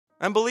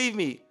And believe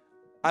me,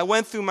 I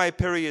went through my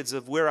periods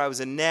of where I was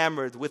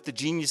enamored with the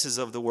geniuses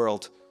of the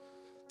world.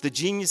 The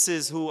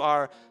geniuses who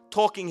are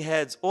talking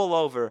heads all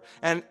over.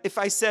 And if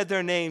I said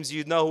their names,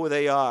 you'd know who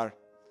they are.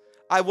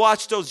 I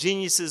watched those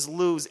geniuses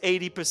lose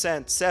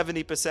 80%,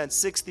 70%,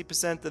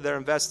 60% of their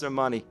investor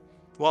money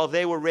while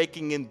they were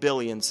raking in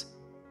billions.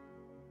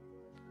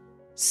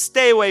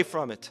 Stay away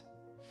from it.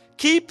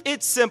 Keep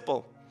it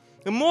simple.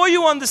 The more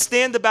you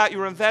understand about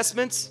your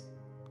investments,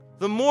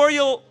 the more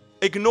you'll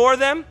ignore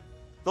them,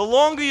 the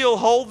longer you'll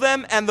hold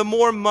them, and the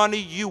more money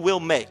you will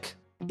make.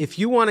 If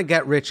you want to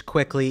get rich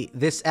quickly,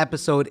 this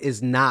episode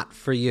is not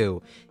for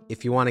you.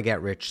 If you want to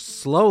get rich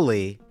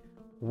slowly,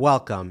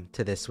 welcome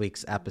to this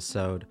week's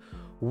episode.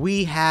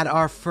 We had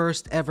our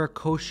first ever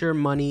Kosher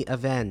Money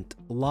event,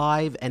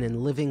 live and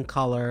in living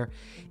color,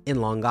 in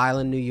Long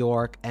Island, New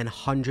York, and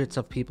hundreds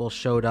of people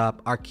showed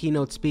up. Our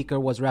keynote speaker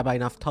was Rabbi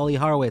Naftali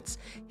Horowitz.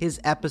 His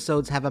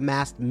episodes have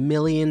amassed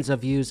millions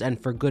of views, and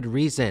for good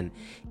reason.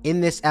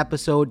 In this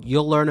episode,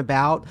 you'll learn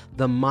about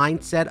the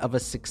mindset of a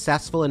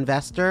successful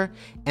investor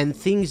and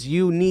things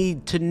you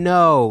need to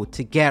know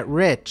to get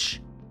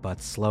rich,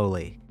 but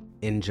slowly.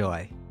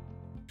 Enjoy.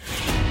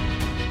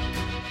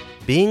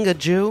 Being a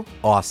Jew?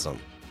 Awesome.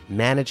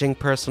 Managing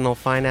personal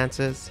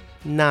finances?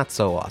 Not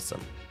so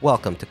awesome.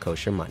 Welcome to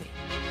Kosher Money.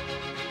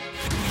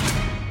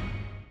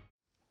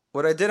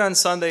 What I did on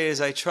Sunday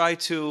is I tried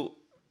to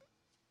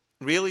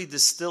really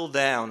distill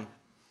down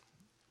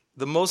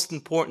the most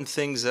important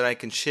things that I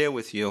can share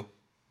with you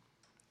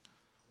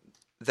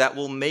that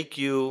will make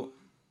you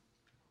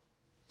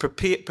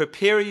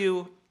prepare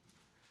you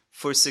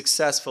for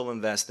successful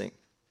investing.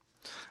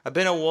 I've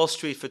been on Wall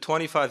Street for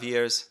 25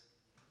 years.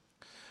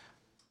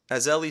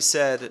 As Eli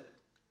said,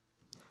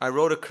 I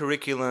wrote a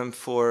curriculum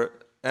for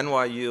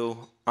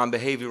NYU on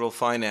behavioral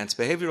finance.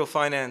 Behavioral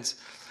finance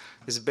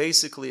is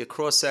basically a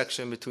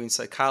cross-section between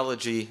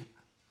psychology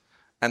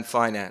and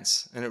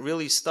finance. And it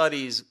really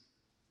studies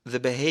the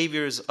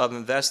behaviors of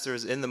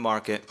investors in the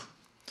market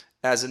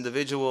as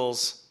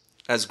individuals,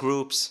 as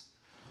groups,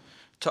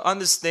 to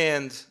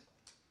understand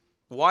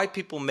why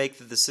people make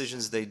the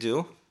decisions they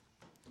do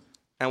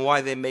and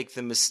why they make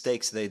the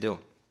mistakes they do.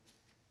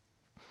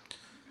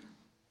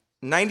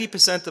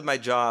 90% of my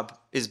job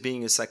is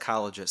being a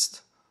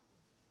psychologist.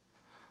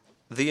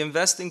 The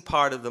investing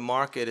part of the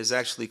market is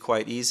actually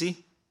quite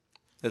easy,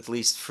 at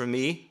least for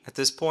me at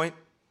this point.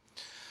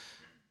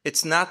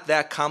 It's not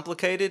that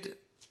complicated,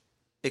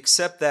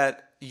 except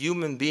that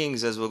human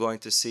beings, as we're going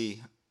to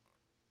see,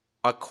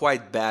 are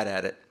quite bad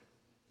at it.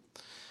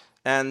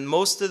 And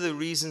most of the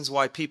reasons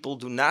why people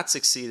do not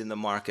succeed in the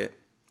market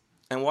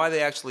and why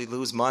they actually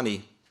lose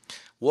money,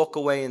 walk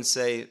away and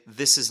say,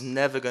 this is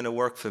never going to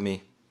work for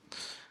me.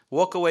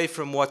 Walk away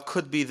from what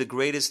could be the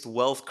greatest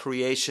wealth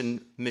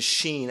creation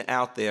machine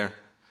out there,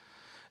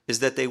 is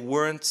that they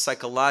weren't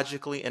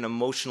psychologically and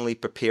emotionally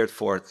prepared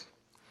for it.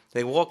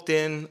 They walked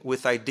in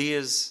with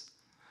ideas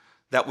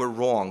that were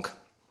wrong.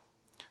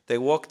 They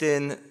walked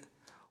in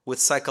with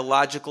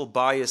psychological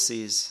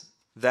biases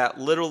that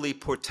literally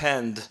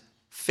portend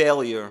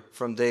failure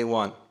from day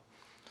one.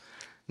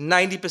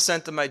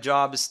 90% of my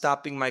job is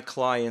stopping my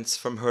clients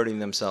from hurting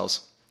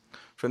themselves,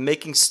 from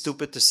making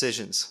stupid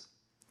decisions.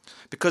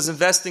 Because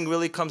investing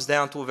really comes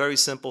down to a very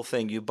simple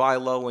thing. You buy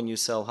low and you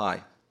sell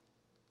high.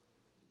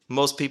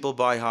 Most people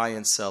buy high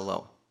and sell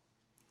low.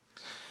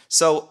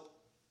 So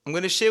I'm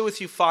going to share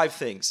with you 5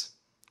 things.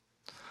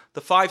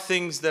 The 5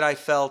 things that I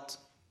felt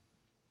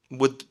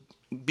would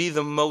be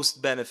the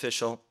most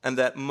beneficial and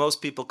that most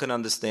people can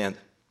understand.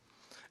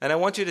 And I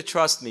want you to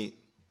trust me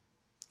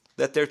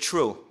that they're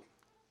true.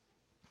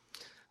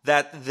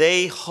 That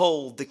they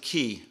hold the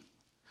key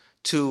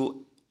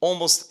to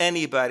almost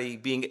anybody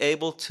being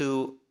able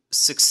to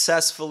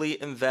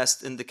successfully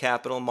invest in the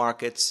capital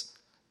markets,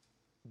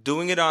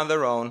 doing it on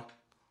their own,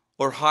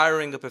 or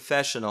hiring a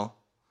professional,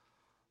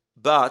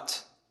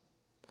 but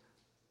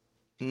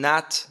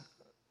not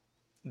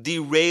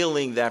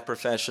derailing that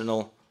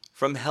professional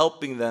from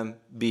helping them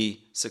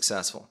be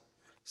successful.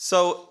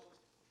 So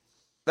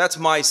that's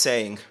my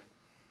saying.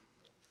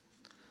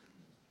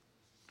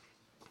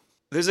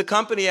 There's a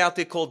company out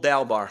there called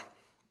Dalbar.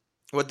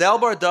 What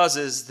Dalbar does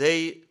is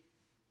they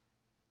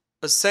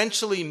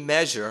essentially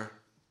measure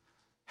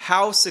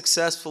how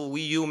successful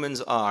we humans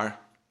are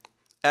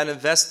at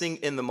investing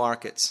in the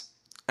markets.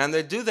 And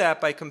they do that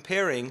by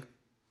comparing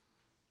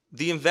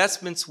the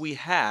investments we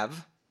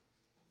have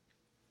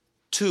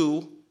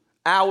to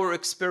our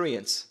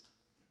experience.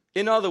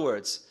 In other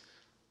words,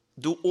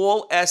 do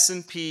all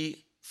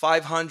S&P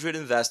 500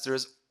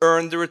 investors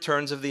earn the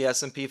returns of the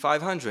S&P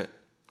 500?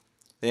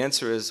 The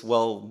answer is,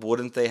 well,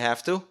 wouldn't they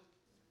have to?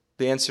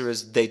 The answer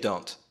is they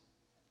don't.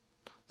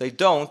 They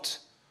don't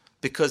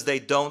because they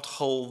don't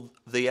hold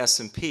the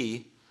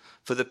S&P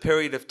for the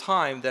period of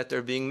time that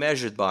they're being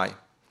measured by.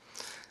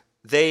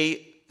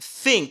 They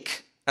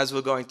think, as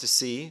we're going to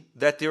see,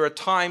 that there are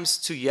times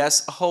to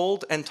yes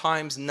hold and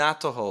times not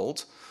to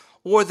hold,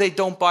 or they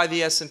don't buy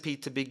the S&P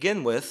to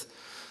begin with.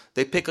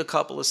 They pick a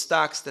couple of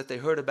stocks that they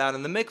heard about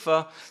in the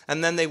mikvah,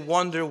 and then they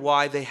wonder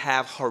why they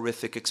have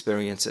horrific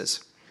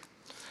experiences.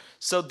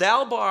 So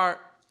Dalbar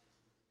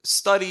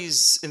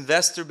studies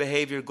investor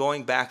behavior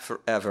going back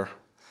forever.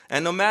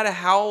 And no matter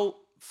how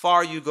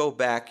far you go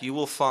back, you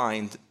will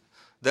find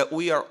that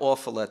we are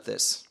awful at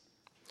this.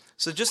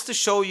 So just to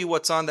show you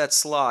what's on that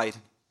slide,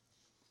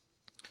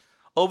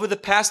 over the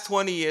past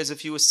 20 years,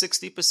 if you were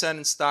 60%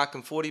 in stock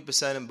and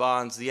 40% in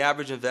bonds, the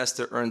average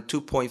investor earned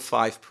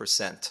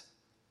 2.5%.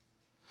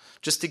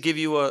 Just to give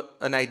you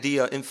an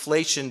idea,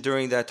 inflation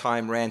during that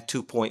time ran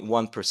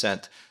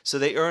 2.1%. So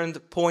they earned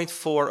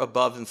 0.4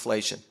 above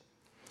inflation.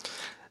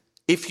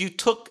 If you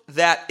took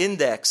that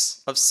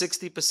index of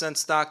 60%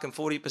 stock and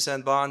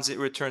 40% bonds, it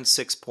returned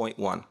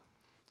 6.1.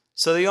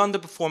 So they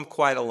underperformed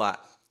quite a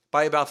lot,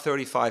 by about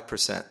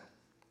 35%.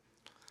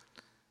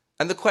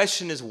 And the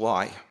question is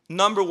why?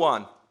 Number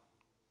one,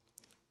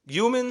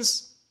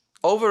 humans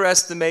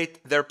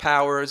overestimate their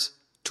powers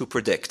to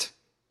predict.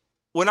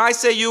 When I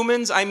say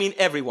humans, I mean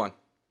everyone.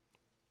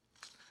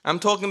 I'm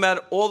talking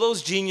about all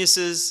those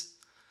geniuses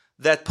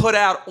that put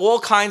out all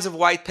kinds of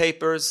white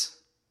papers,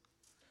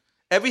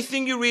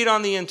 everything you read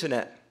on the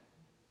internet.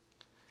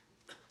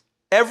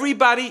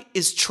 Everybody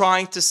is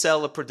trying to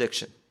sell a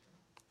prediction.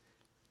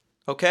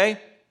 Okay?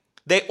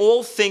 They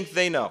all think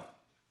they know.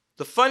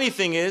 The funny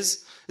thing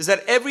is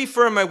that every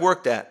firm I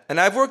worked at, and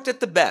I've worked at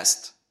the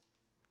best,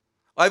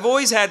 I've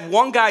always had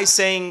one guy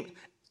saying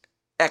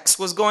X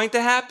was going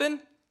to happen,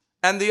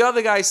 and the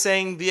other guy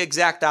saying the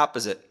exact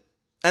opposite.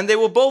 And they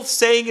were both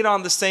saying it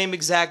on the same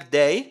exact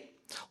day,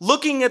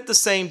 looking at the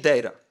same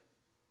data.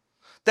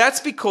 That's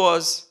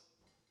because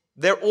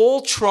they're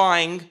all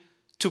trying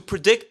to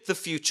predict the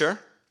future,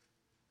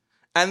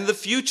 and the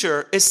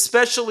future,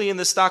 especially in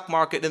the stock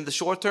market in the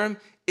short term,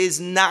 is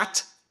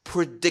not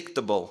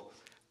predictable,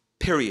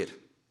 period.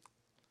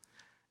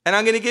 And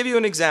I'm going to give you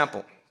an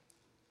example.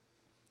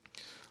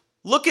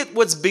 Look at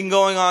what's been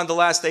going on the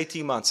last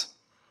 18 months.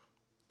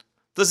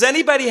 Does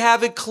anybody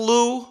have a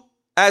clue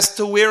as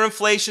to where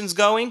inflation's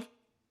going?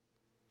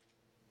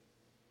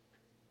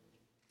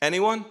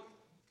 Anyone?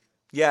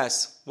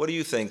 Yes. What do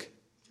you think?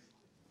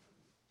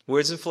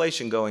 Where's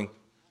inflation going?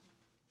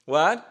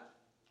 What?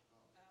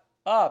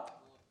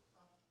 Up.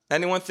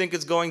 Anyone think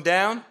it's going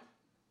down?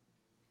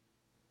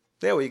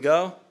 There we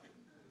go.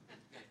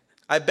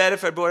 I bet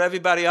if I brought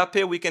everybody up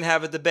here, we can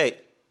have a debate.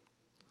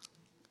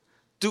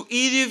 Do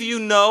either of you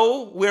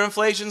know where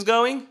inflation's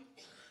going?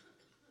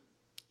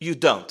 You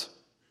don't.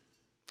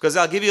 Because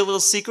I'll give you a little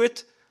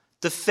secret.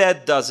 The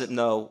Fed doesn't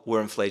know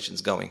where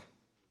inflation's going.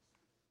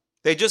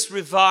 They just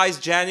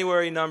revised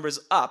January numbers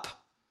up,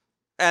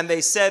 and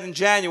they said in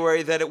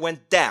January that it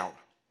went down.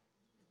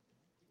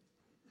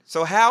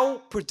 So how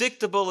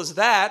predictable is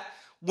that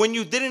when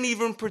you didn't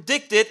even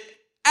predict it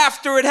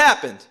after it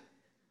happened?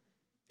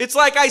 It's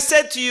like I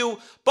said to you,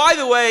 by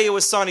the way, it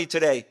was sunny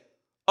today.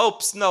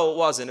 Oops, no, it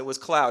wasn't. It was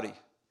cloudy.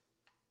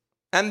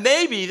 And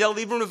maybe they'll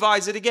even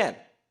revise it again.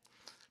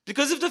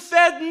 Because if the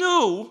Fed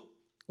knew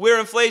where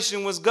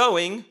inflation was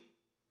going,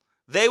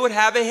 they would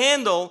have a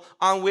handle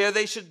on where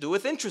they should do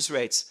with interest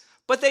rates.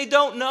 But they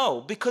don't know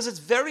because it's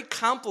very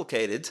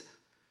complicated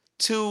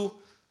to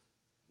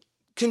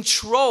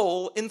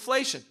control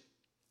inflation.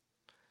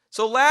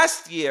 So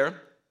last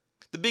year,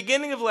 the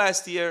beginning of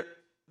last year,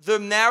 the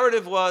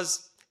narrative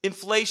was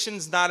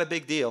inflation's not a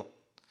big deal.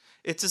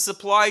 It's a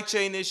supply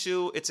chain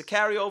issue. It's a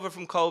carryover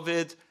from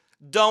COVID.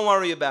 Don't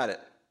worry about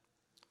it.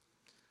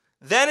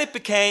 Then it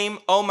became,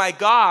 oh my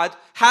God,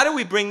 how do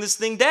we bring this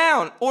thing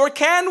down? Or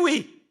can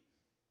we?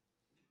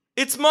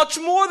 It's much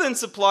more than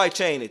supply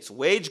chain. It's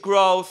wage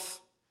growth.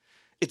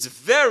 It's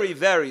very,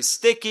 very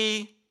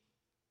sticky.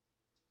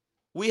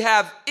 We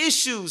have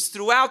issues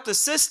throughout the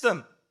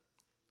system.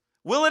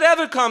 Will it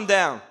ever come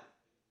down?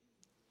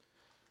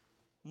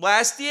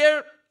 Last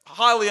year,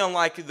 highly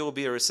unlikely there will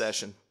be a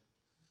recession.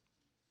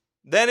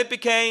 Then it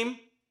became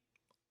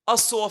a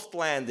soft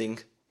landing.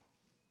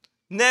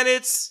 Then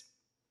it's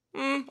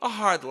a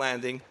hard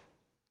landing.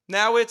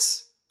 Now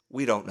it's,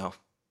 we don't know.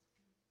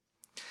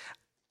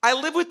 I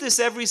live with this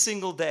every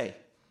single day.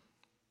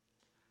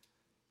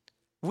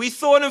 We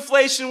thought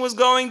inflation was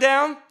going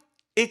down.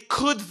 It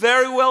could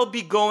very well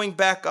be going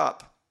back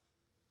up.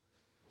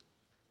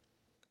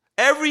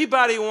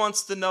 Everybody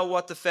wants to know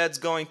what the Fed's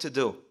going to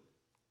do.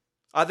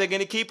 Are they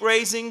going to keep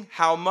raising?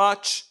 How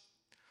much?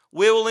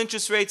 Where will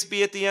interest rates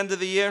be at the end of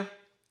the year?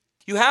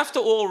 You have to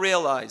all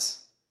realize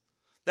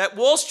that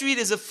Wall Street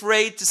is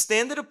afraid to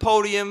stand at a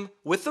podium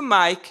with a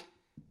mic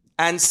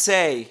and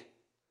say,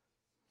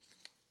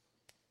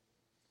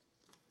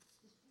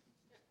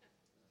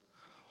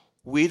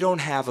 we don't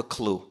have a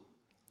clue.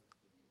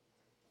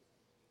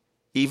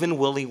 Even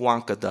Willy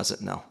Wonka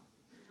doesn't know.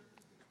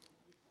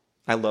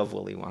 I love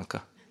Willy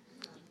Wonka.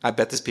 I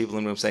bet there's people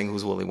in the room saying,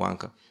 who's Willy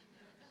Wonka?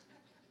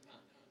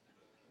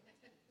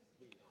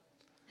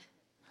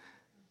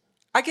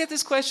 I get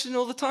this question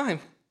all the time.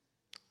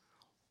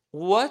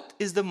 What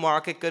is the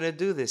market going to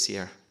do this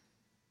year?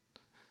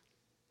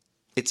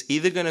 It's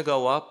either going to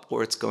go up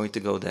or it's going to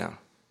go down.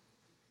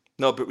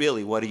 No, but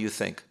really, what do you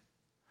think?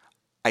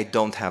 I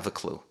don't have a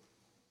clue.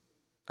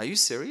 Are you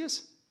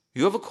serious?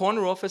 You have a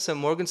corner office at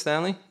Morgan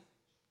Stanley?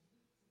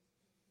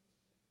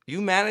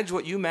 You manage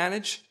what you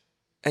manage,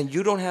 and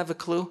you don't have a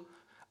clue?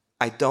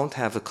 I don't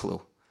have a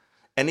clue.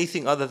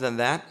 Anything other than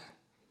that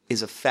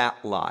is a fat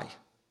lie.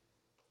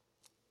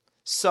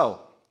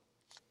 So,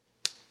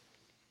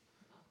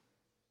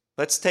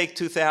 let's take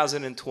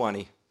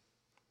 2020.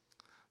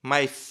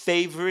 My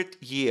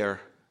favorite year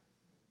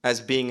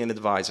as being an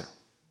advisor.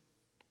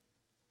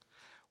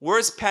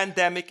 Worst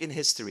pandemic in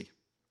history.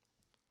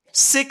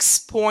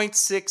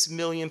 6.6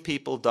 million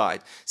people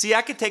died. See,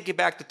 I could take you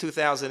back to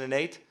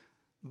 2008,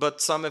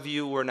 but some of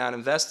you were not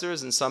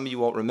investors and some of you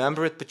won't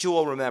remember it, but you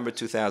will remember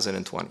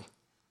 2020.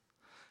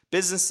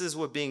 Businesses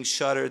were being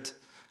shuttered.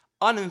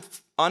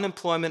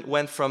 Unemployment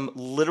went from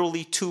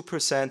literally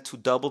 2% to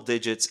double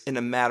digits in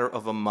a matter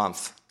of a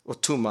month or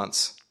 2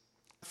 months.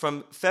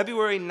 From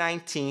February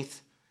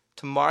 19th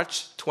to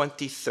March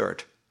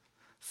 23rd,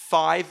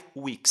 5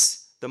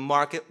 weeks, the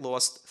market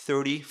lost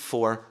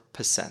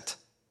 34%.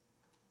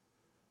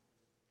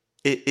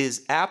 It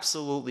is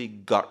absolutely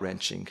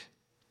gut-wrenching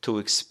to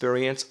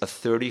experience a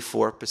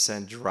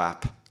 34%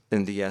 drop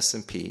in the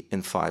S&P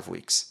in 5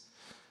 weeks.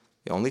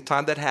 The only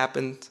time that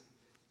happened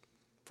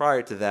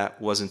prior to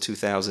that was in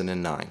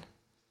 2009.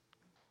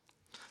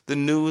 The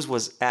news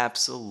was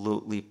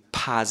absolutely,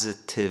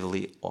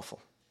 positively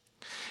awful.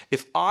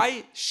 If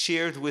I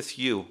shared with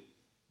you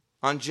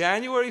on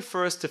January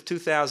 1st of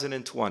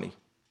 2020,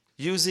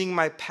 using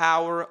my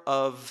power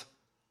of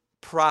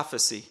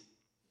prophecy,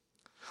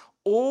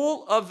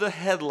 all of the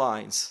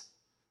headlines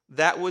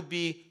that would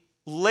be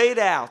laid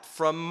out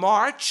from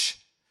March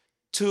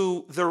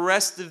to the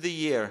rest of the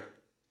year,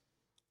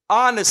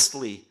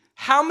 honestly,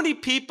 how many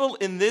people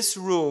in this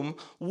room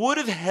would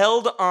have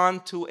held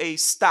on to a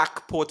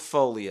stock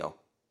portfolio?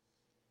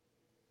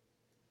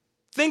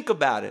 Think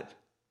about it.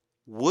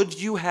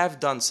 Would you have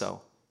done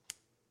so?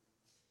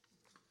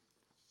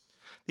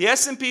 The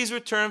S&P's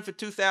return for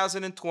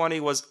 2020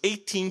 was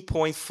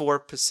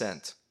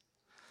 18.4%.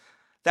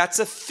 That's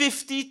a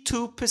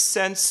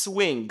 52%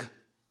 swing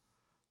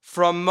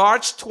from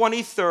March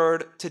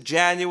 23rd to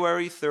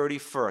January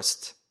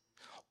 31st.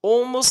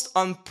 Almost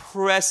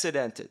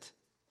unprecedented.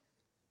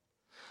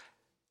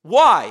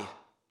 Why?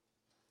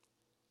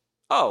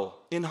 Oh,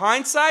 in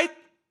hindsight,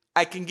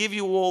 I can give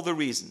you all the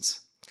reasons.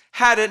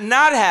 Had it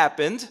not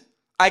happened,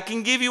 I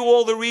can give you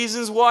all the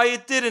reasons why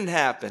it didn't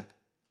happen.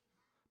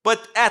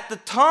 But at the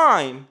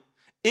time,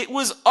 it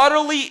was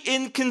utterly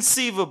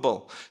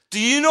inconceivable. Do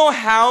you know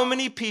how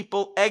many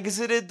people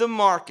exited the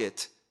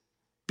market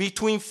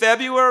between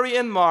February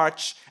and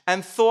March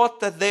and thought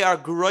that they are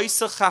groise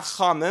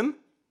chachamim,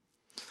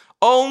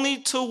 only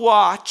to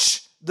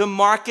watch the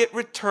market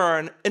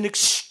return, an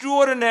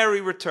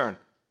extraordinary return?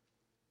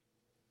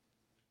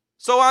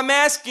 So I'm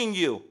asking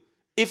you,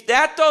 if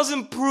that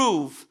doesn't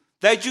prove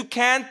that you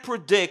can't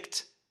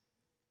predict,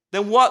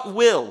 then what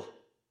will?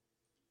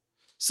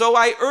 So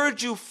I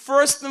urge you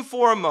first and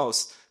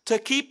foremost to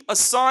keep a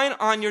sign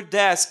on your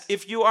desk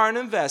if you are an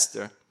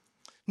investor.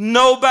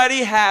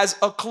 Nobody has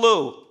a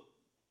clue.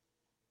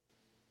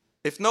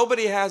 If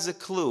nobody has a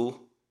clue,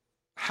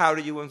 how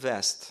do you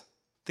invest?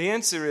 The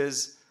answer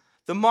is,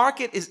 the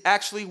market is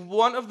actually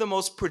one of the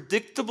most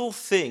predictable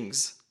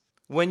things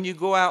when you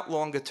go out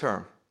longer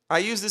term. I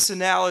use this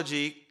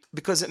analogy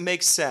because it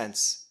makes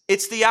sense.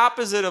 It's the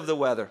opposite of the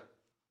weather.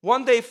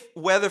 One-day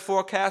weather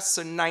forecasts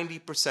are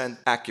 90%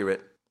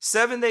 accurate.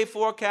 7-day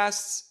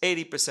forecasts,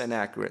 80%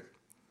 accurate.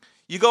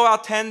 You go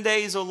out 10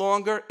 days or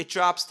longer, it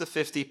drops to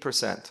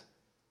 50%.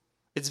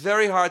 It's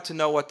very hard to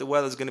know what the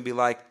weather is going to be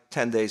like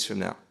 10 days from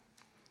now.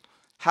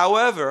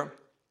 However,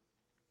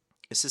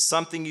 this is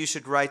something you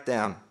should write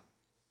down.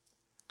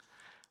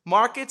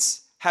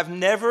 Markets have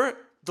never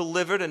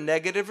delivered a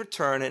negative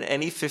return in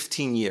any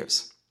 15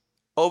 years.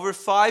 Over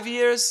 5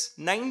 years,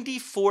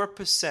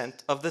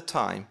 94% of the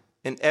time,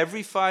 in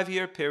every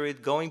 5-year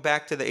period going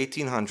back to the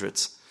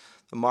 1800s,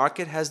 the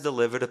market has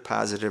delivered a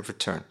positive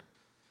return.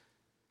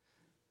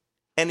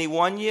 Any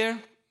 1 year,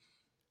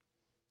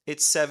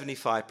 it's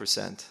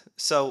 75%.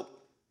 So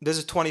there's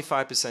a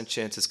 25%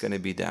 chance it's going to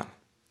be down.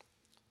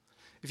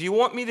 If you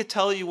want me to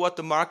tell you what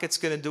the market's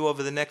going to do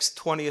over the next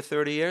 20 or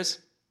 30 years,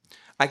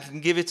 I can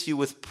give it to you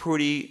with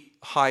pretty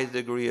high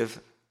degree of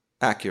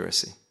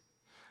accuracy,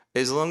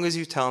 as long as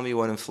you tell me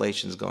what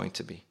inflation is going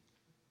to be.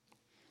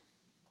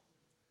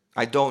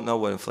 I don't know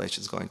what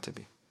inflation is going to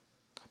be,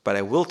 but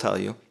I will tell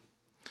you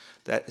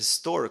that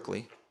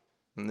historically,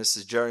 and this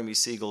is Jeremy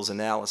Siegel's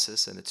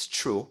analysis, and it's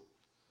true,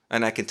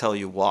 and I can tell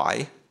you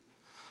why,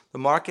 the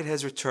market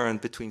has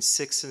returned between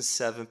 6 and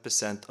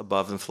 7%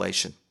 above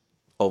inflation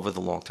over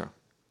the long term.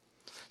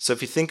 So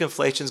if you think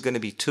inflation is going to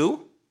be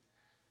 2,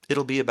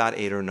 it'll be about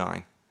 8 or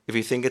 9. If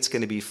you think it's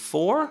going to be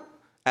 4,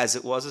 as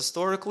it was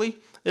historically,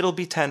 it'll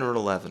be 10 or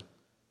 11.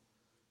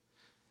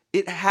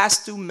 It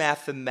has to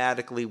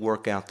mathematically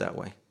work out that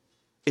way.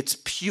 It's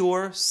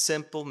pure,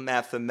 simple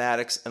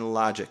mathematics and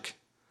logic.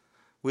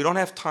 We don't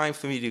have time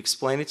for me to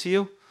explain it to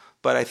you,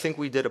 but I think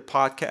we did a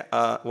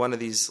podcast, one of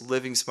these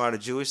Living Smarter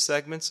Jewish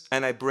segments,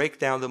 and I break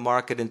down the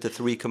market into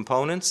 3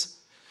 components,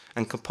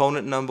 and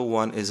component number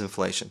 1 is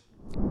inflation.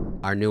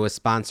 our newest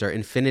sponsor,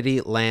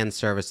 Infinity Land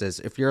Services.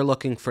 If you're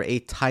looking for a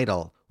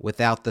title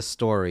without the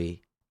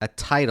story, a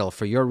title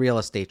for your real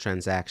estate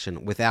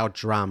transaction without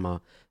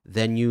drama,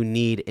 then you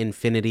need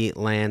Infinity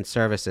Land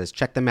Services.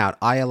 Check them out,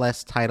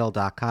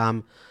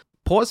 ilstitle.com.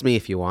 Pause me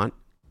if you want.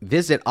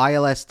 Visit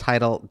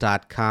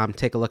ilstitle.com.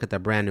 Take a look at their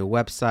brand new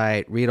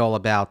website. Read all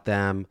about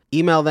them.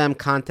 Email them,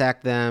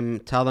 contact them.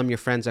 Tell them your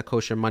friends at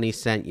Kosher Money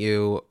sent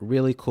you.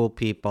 Really cool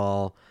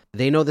people.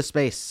 They know the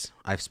space.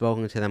 I've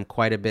spoken to them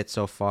quite a bit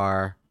so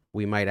far.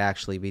 We might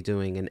actually be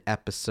doing an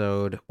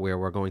episode where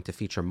we're going to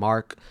feature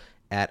Mark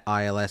at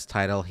ILS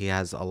Title. He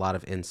has a lot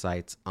of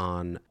insights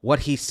on what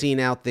he's seen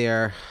out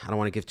there. I don't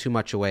want to give too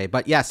much away.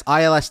 But yes,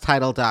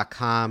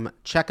 ilstitle.com.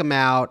 Check them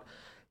out.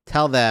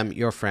 Tell them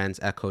your friends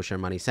at Kosher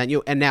Money sent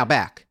you. And now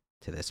back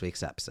to this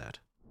week's episode.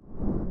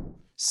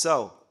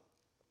 So,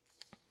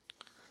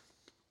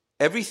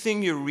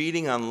 everything you're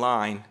reading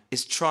online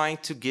is trying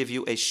to give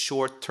you a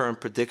short-term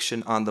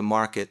prediction on the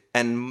market.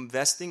 And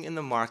investing in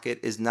the market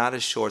is not a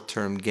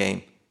short-term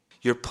game.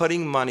 You're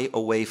putting money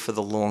away for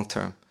the long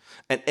term.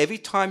 And every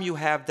time you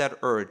have that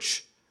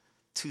urge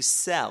to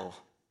sell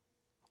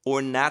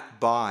or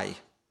not buy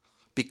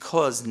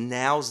because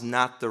now's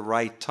not the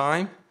right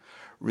time,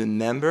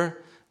 remember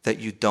that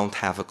you don't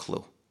have a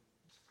clue.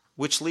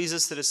 Which leads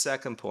us to the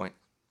second point.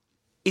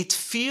 It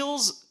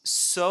feels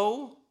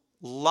so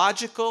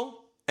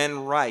logical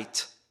and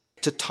right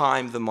to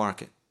time the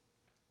market.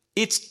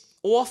 It's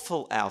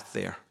awful out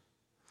there.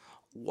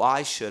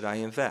 Why should I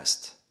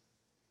invest?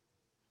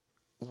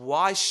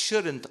 Why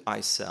shouldn't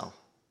I sell?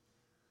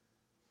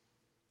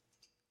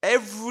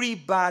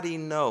 Everybody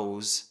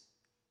knows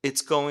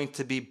it's going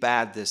to be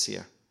bad this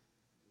year.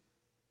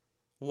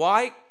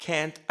 Why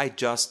can't I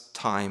just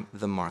time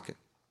the market?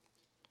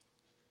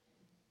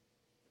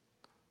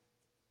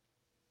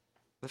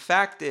 The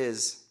fact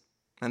is,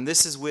 and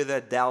this is where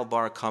that Dal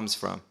bar comes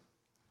from,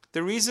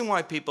 the reason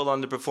why people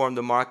underperform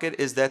the market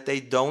is that they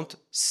don't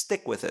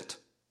stick with it.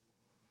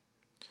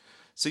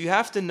 So you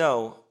have to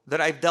know that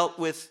I've dealt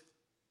with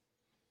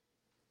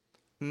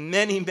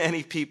many,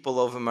 many people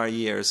over my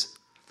years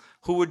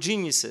who were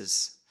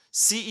geniuses,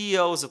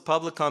 CEOs of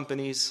public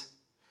companies,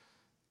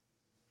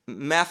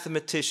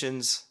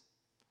 mathematicians,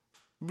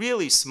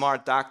 really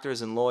smart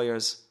doctors and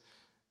lawyers,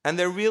 and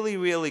they're really,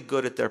 really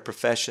good at their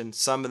profession.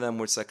 Some of them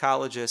were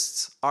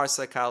psychologists, are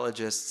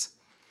psychologists,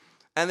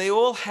 and they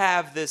all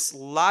have this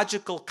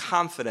logical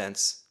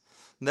confidence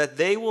that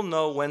they will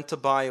know when to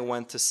buy and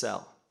when to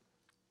sell.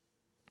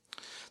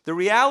 The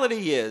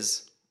reality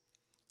is,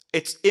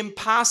 it's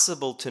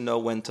impossible to know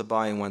when to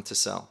buy and when to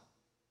sell.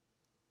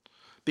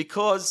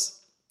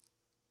 Because,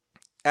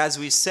 as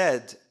we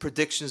said,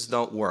 predictions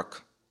don't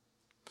work.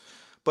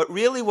 But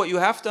really what you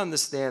have to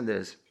understand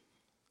is,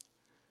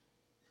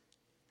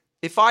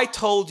 if I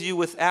told you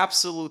with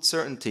absolute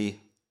certainty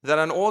that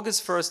on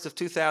August 1st of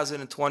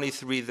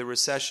 2023 the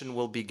recession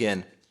will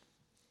begin,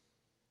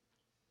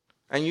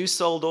 and you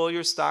sold all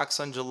your stocks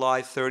on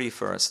July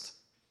 31st,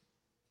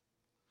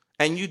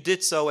 and you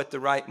did so at the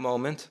right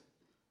moment,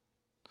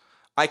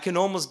 I can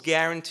almost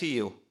guarantee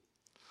you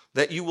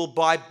that you will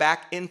buy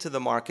back into the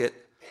market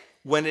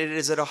when it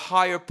is at a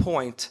higher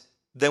point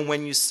than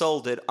when you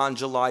sold it on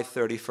July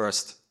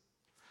 31st.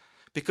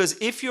 Because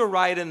if you're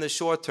right in the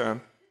short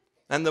term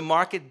and the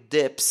market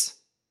dips,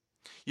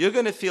 you're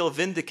going to feel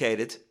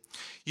vindicated.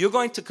 You're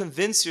going to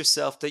convince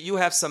yourself that you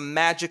have some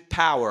magic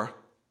power.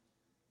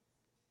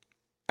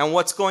 And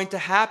what's going to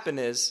happen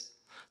is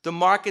the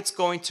market's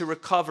going to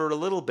recover a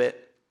little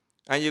bit.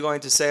 And you're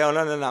going to say, oh,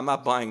 no, I'm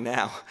not buying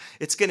now.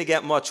 It's going to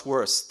get much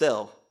worse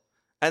still.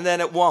 And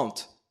then it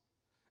won't.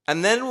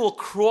 And then it will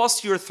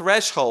cross your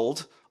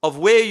threshold of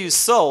where you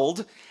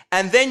sold,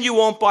 and then you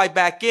won't buy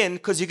back in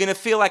because you're going to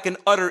feel like an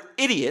utter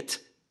idiot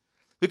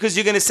because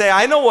you're going to say,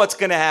 I know what's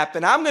going to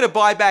happen. I'm going to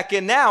buy back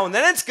in now, and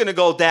then it's going to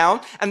go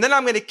down, and then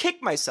I'm going to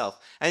kick myself.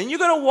 And you're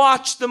going to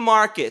watch the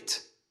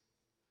market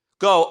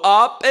go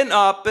up and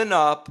up and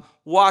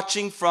up,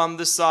 watching from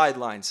the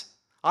sidelines.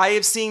 I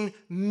have seen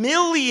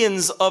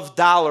millions of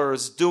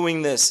dollars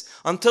doing this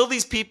until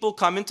these people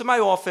come into my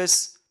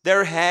office.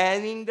 They're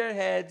hanging their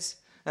heads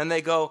and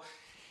they go,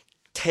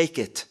 take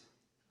it.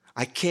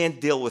 I can't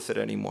deal with it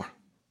anymore.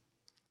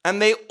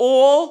 And they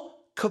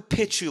all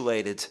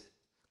capitulated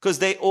because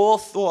they all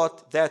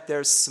thought that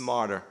they're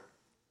smarter.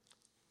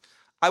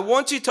 I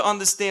want you to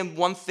understand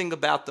one thing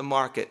about the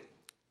market.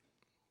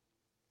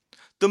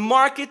 The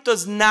market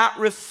does not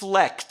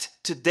reflect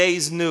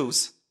today's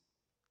news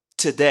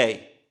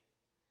today.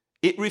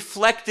 It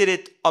reflected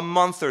it a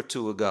month or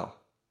two ago,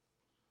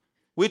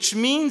 which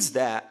means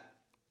that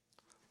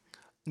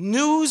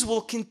news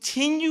will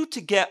continue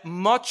to get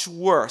much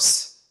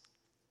worse,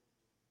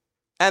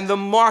 and the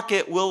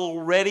market will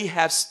already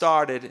have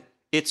started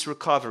its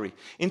recovery.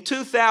 In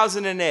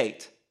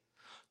 2008,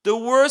 the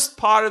worst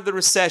part of the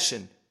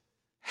recession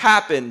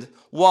happened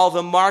while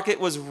the market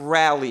was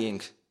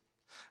rallying.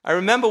 I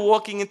remember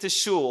walking into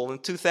shul in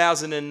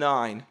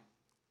 2009,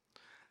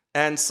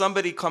 and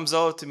somebody comes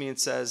over to me and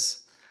says,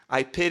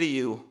 I pity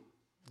you,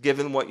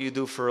 given what you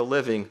do for a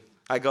living.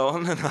 I go,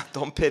 no,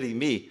 don't pity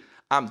me.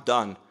 I'm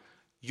done.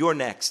 You're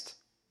next.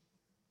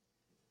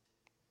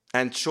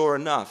 And sure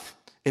enough,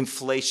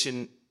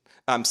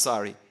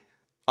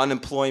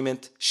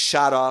 unemployment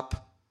shot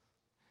up.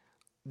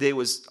 There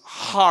was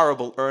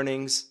horrible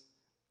earnings,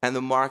 and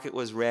the market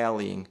was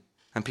rallying.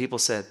 And people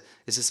said,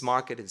 is this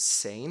market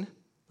insane?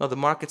 No, the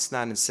market's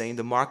not insane.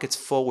 The market's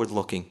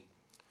forward-looking.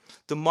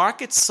 The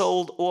market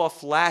sold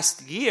off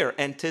last year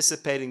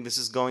anticipating this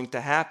is going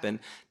to happen.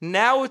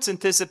 Now it's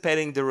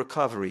anticipating the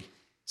recovery.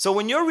 So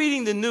when you're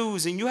reading the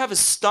news and you have a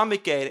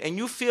stomachache and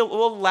you feel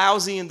all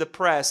lousy and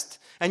depressed,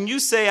 and you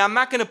say, I'm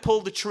not going to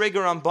pull the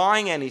trigger on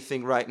buying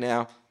anything right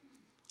now,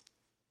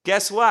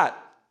 guess what?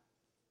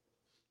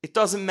 It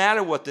doesn't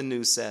matter what the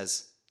news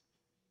says.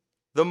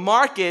 The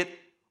market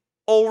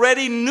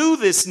already knew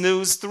this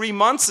news 3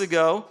 months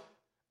ago,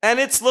 and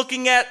it's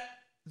looking at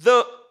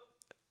the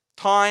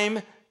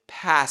time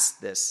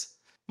past this.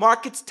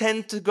 Markets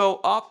tend to go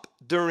up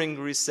during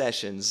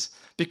recessions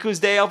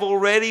because they have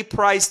already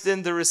priced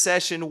in the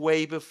recession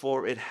way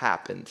before it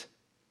happened.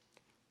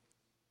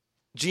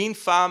 Gene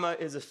Fama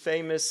is a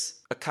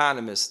famous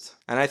economist,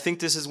 and I think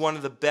this is one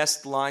of the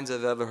best lines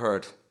I've ever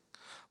heard.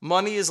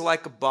 Money is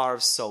like a bar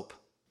of soap.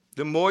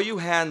 The more you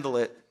handle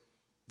it,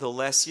 the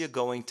less you're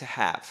going to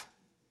have.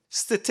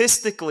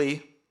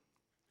 Statistically,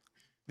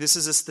 this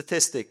is a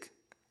statistic.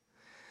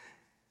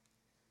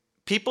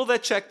 People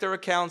that check their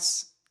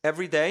accounts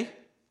every day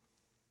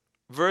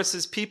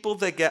versus people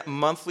that get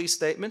monthly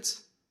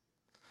statements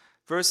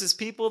versus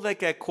people that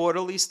get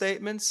quarterly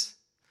statements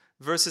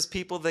versus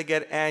people that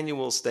get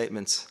annual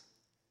statements.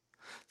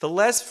 The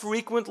less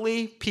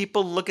frequently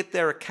people look at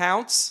their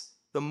accounts,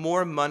 the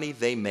more money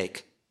they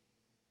make.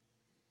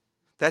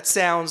 That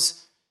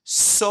sounds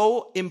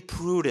so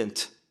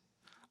imprudent.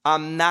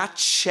 I'm not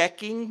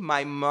checking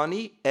my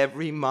money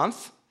every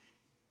month,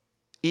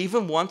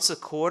 even once a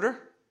quarter.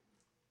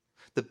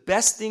 The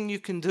best thing you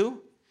can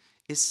do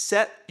is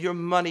set your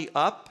money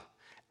up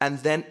and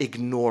then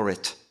ignore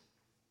it.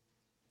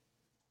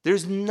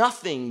 There's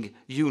nothing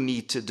you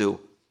need to do.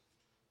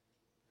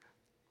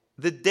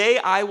 The day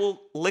I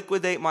will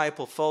liquidate my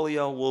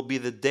portfolio will be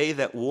the day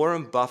that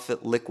Warren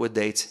Buffett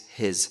liquidates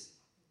his.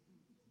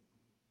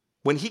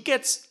 When he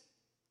gets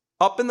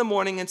up in the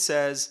morning and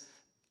says,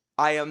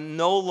 I am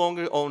no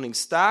longer owning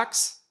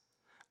stocks,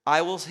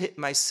 I will hit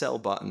my sell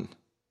button.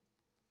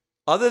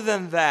 Other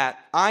than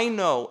that, I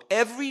know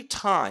every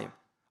time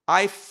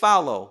I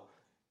follow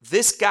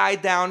this guy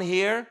down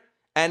here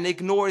and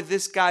ignore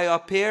this guy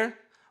up here,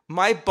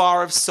 my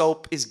bar of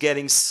soap is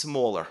getting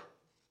smaller.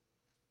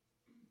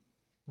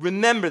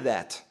 Remember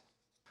that.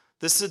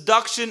 The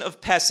seduction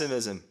of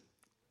pessimism.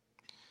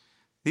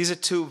 These are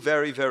two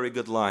very, very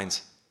good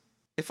lines.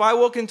 If I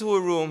walk into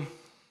a room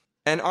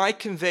and I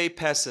convey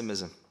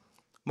pessimism,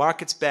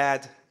 market's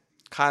bad,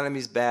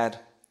 economy's bad,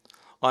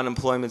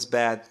 unemployment's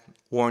bad,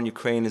 war in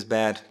Ukraine is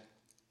bad,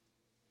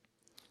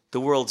 the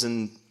world's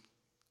a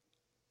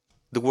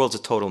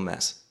total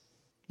mess.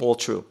 All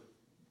true.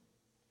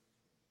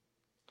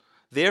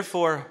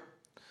 Therefore,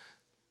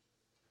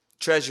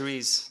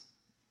 treasuries,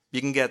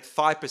 you can get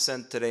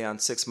 5% today on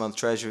 6-month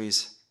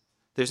treasuries.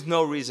 There's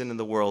no reason in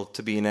the world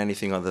to be in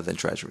anything other than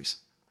treasuries.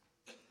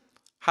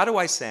 How do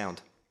I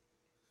sound?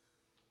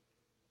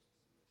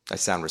 I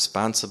sound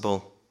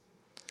responsible.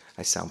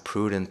 I sound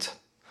prudent.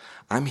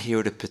 I'm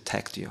here to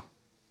protect you.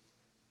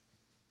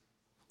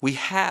 We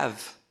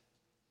have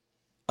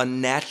a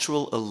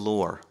natural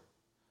allure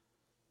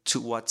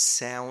to what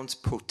sounds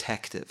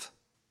protective.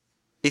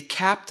 It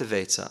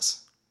captivates us.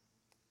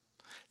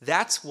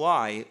 That's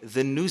why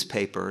the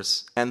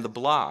newspapers and the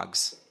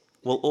blogs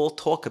will all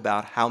talk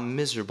about how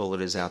miserable it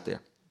is out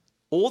there.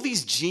 All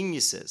these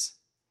geniuses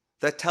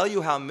that tell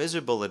you how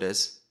miserable it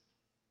is,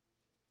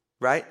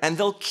 right? And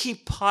they'll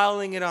keep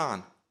piling it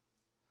on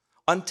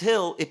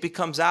until it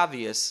becomes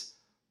obvious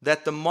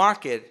that the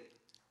market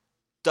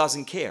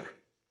doesn't care.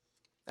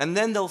 And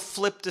then they'll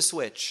flip the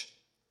switch.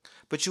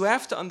 But you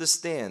have to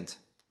understand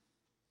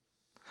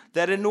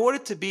that in order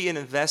to be an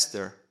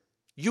investor,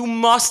 you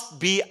must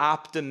be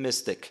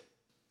optimistic.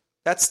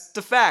 That's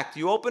the fact.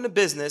 You open a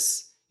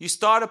business, you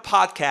start a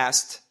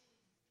podcast,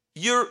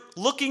 you're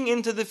looking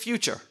into the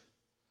future.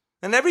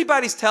 And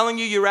everybody's telling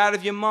you you're out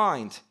of your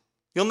mind.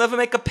 You'll never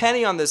make a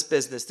penny on this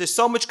business. There's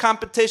so much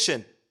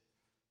competition.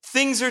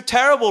 Things are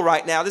terrible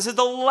right now. This is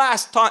the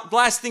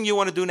last thing you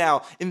want to do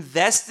now.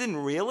 Invest in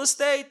real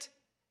estate?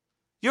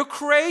 You're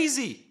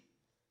crazy.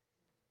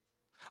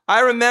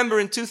 I remember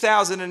in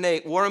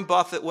 2008, Warren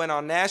Buffett went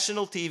on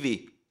national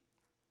TV.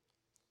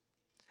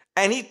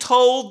 And he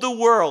told the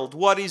world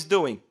what he's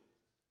doing.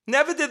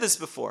 Never did this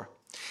before.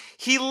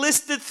 He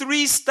listed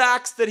 3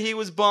 stocks that he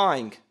was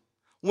buying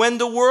when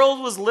the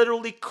world was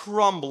literally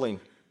crumbling.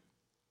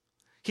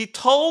 He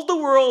told the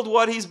world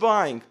what he's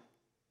buying.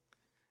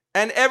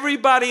 And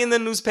everybody in the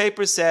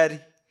newspaper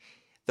said,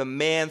 the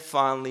man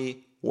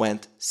finally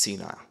went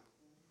senile.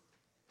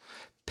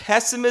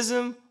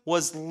 Pessimism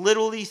was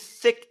literally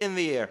thick in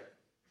the air.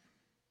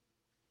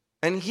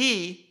 And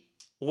he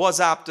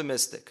was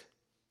optimistic.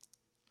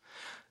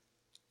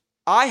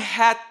 I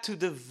had to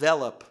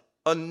develop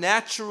a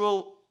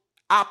natural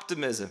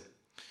optimism.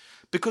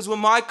 Because when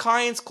my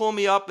clients call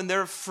me up and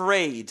they're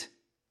afraid,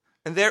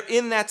 and they're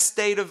in that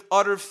state of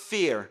utter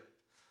fear,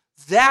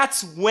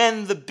 that's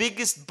when the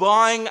biggest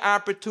buying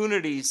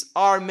opportunities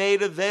are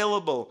made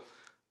available.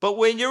 But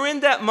when you're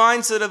in that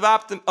mindset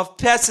of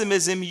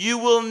pessimism, you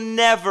will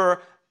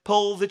never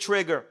pull the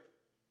trigger.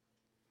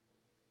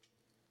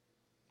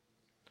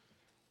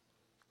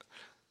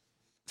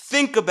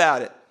 Think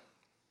about it.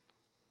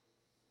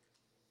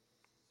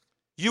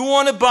 You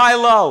want to buy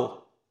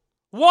low.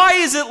 Why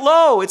is it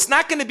low? It's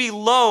not going to be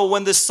low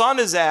when the sun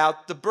is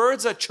out, the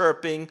birds are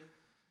chirping,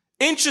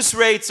 interest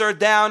rates are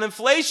down,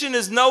 inflation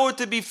is nowhere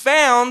to be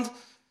found,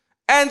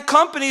 and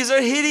companies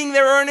are hitting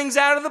their earnings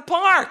out of the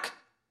park.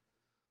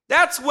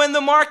 That's when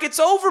the market's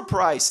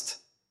overpriced.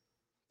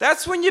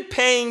 That's when you're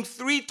paying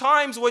 3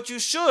 times what you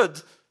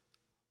should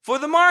for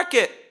the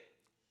market.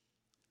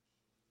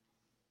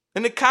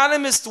 An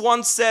economist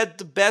once said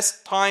the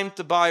best time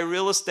to buy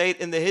real estate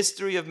in the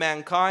history of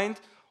mankind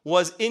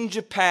was in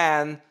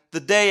Japan the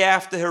day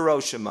after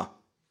Hiroshima.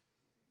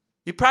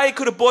 You probably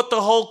could have bought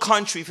the whole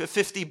country for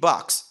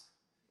 $50.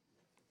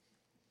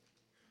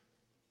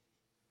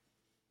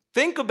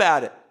 Think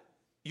about it.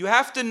 You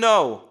have to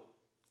know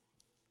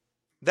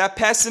that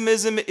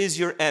pessimism is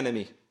your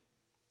enemy.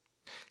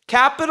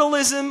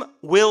 Capitalism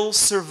will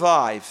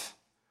survive.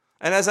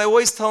 And as I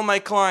always tell my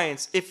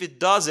clients, if it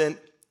doesn't,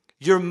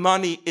 your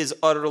money is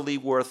utterly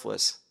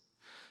worthless.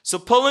 So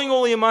pulling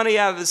all your money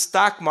out of the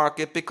stock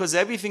market because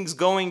everything's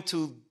going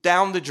to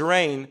down the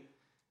drain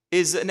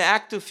is an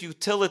act of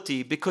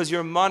futility, because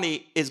your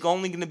money is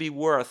only going to be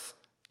worth,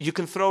 you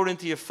can throw it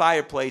into your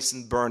fireplace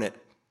and burn it.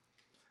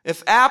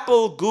 If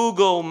Apple,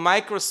 Google,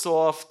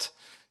 Microsoft,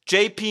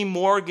 JP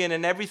Morgan,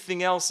 and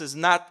everything else is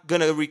not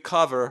going to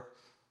recover,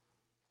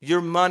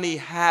 your money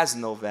has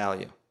no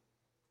value.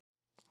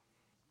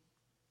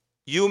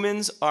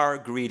 Humans are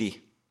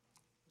greedy,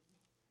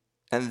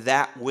 and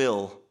that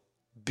will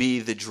be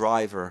the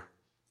driver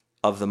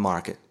of the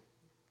market.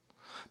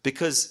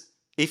 Because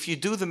if you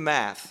do the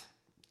math,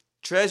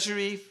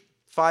 Treasury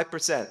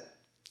 5%,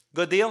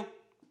 good deal?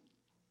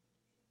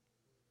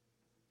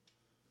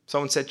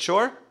 Someone said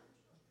sure?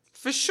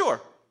 For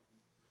sure.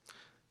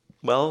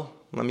 Well,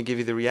 let me give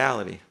you the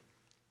reality.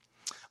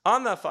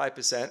 On that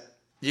 5%,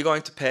 you're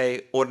going to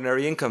pay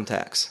ordinary income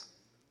tax.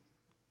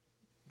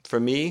 For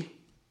me,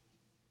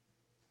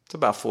 it's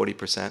about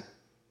 40%.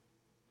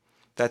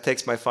 That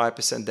takes my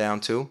 5%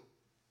 down to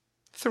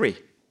 3.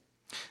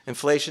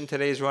 Inflation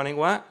today is running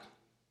what?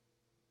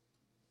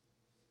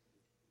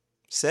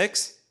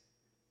 6?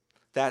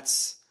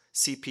 That's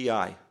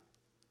CPI.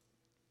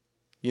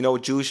 You know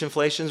what Jewish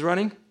inflation is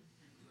running?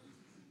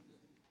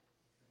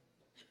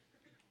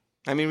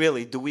 I mean,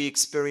 really, do we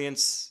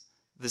experience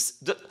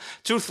this?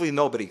 Truthfully,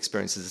 nobody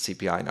experiences the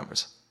CPI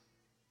numbers.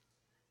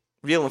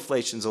 Real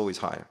inflation is always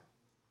higher.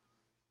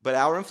 But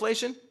our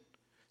inflation?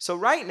 So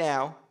right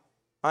now,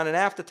 on an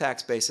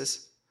after-tax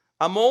basis,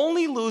 I'm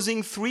only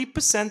losing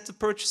 3% of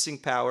purchasing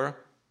power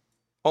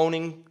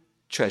owning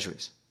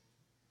treasuries.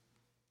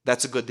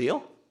 That's a good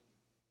deal.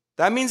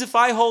 That means if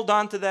I hold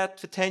on to that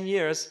for 10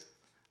 years,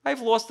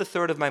 I've lost a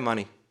third of my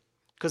money.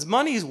 Because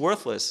money is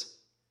worthless.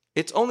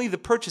 It's only the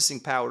purchasing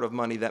power of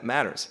money that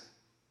matters.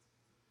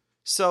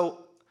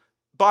 So,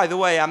 by the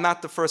way, I'm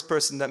not the first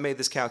person that made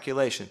this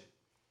calculation.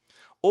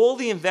 All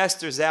the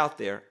investors out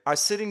there are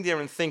sitting there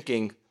and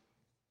thinking,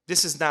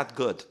 this is not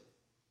good.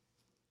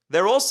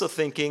 They're also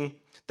thinking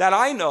that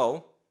I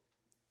know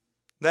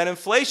that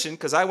inflation,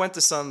 because I went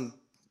to some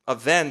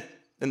event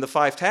in the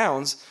 5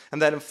 towns,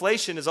 and that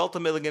inflation is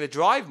ultimately going to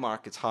drive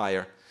markets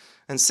higher.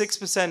 And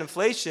 6%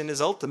 inflation is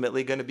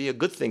ultimately going to be a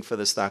good thing for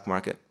the stock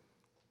market.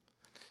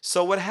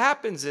 So what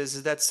happens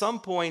is that at some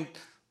point,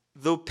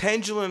 the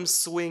pendulum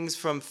swings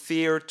from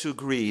fear to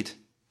greed.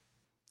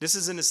 This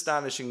is an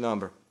astonishing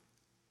number.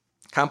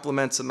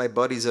 Compliments of my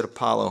buddies at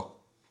Apollo.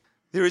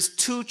 There is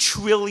 $2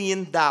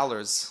 trillion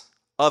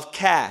of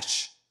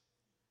cash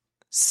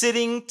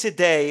sitting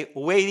today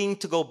waiting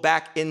to go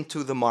back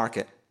into the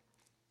market.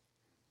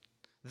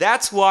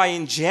 That's why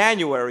in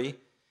January,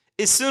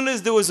 as soon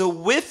as there was a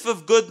whiff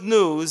of good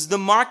news, the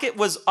market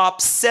was up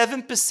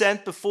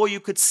 7% before you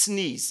could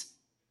sneeze.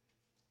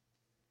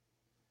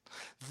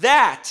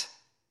 That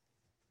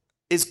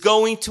is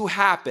going to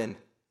happen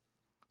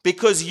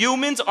because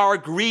humans are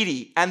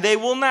greedy and they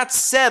will not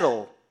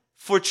settle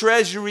for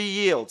treasury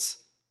yields.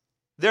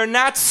 They're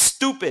not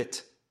stupid.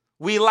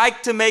 We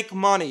like to make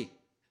money.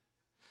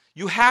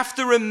 You have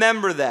to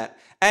remember that.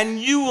 And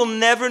you will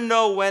never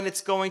know when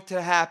it's going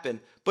to happen.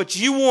 But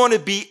you want to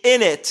be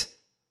in it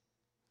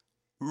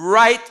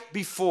right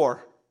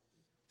before.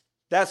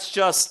 That's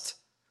just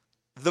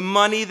the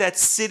money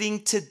that's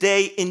sitting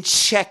today in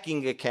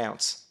checking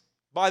accounts.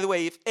 By the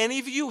way, if any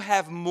of you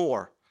have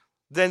more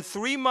than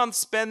 3 months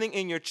spending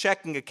in your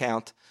checking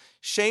account,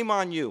 shame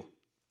on you.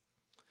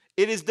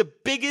 It is the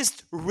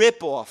biggest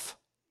ripoff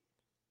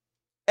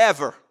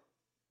ever.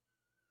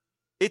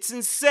 It's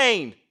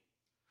insane.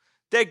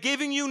 They're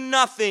giving you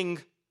nothing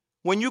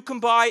when you can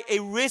buy a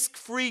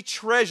risk-free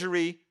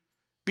treasury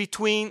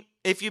between,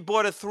 if you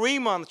bought a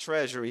 3-month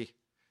treasury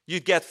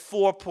you'd get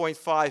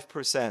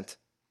 4.5%.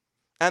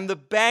 And the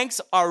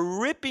banks are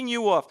ripping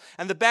you off.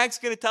 And the bank's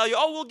going to tell you,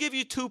 oh, we'll give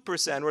you 2%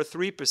 or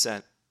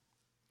 3%.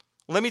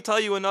 Let me tell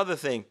you another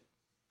thing.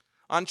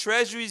 On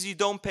treasuries, you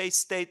don't pay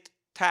state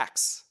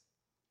tax.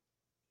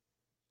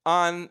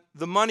 On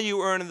the money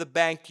you earn in the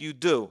bank, you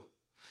do.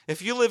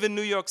 If you live in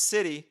New York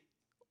City,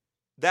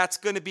 that's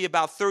going to be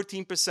about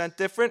 13%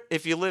 different.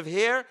 If you live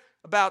here,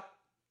 about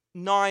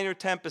 9 or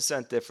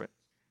 10% different.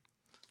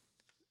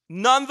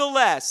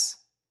 Nonetheless,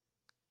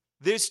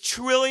 there's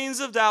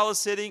trillions of dollars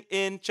sitting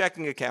in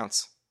checking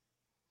accounts.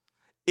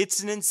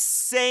 It's an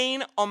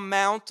insane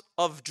amount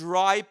of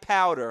dry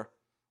powder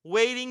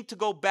waiting to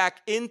go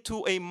back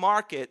into a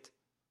market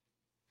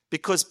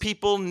because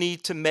people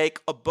need to make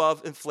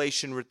above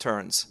inflation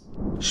returns.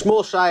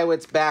 Shmuel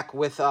Shaiowitz back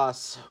with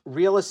us.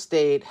 Real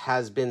estate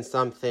has been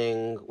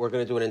something, we're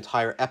going to do an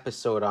entire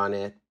episode on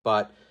it,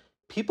 but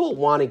people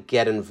want to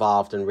get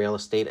involved in real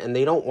estate and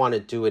they don't want to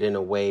do it in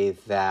a way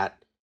that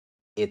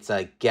it's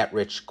a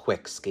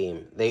get-rich-quick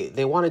scheme.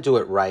 They want to do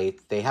it right.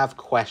 They have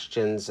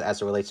questions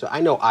as it relates to it.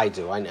 I know I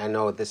do. I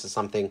know this is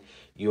something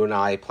you and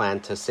I plan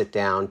to sit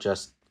down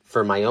just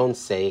for my own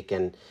sake,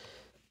 and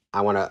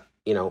I want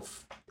to,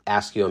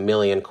 ask you a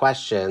million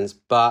questions.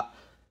 But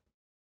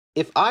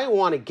if I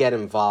want to get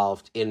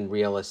involved in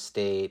real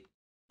estate,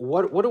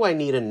 what do I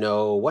need to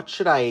know? What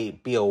should I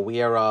be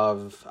aware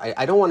of?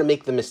 I don't want to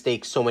make the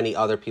mistakes so many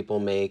other people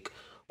make.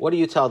 What do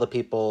you tell the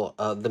people,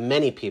 the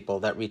many people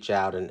that reach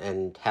out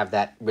and have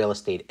that real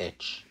estate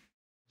itch?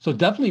 So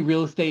definitely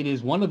real estate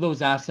is one of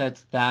those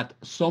assets that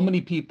so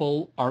many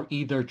people are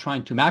either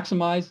trying to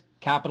maximize,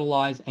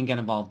 capitalize, and get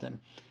involved in.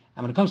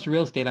 And when it comes to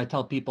real estate, I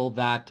tell people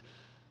that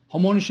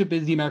homeownership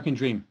is the American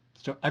dream.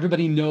 So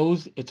everybody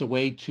knows it's a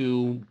way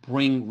to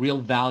bring real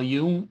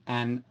value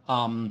and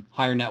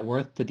higher net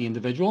worth to the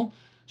individual.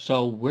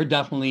 So we're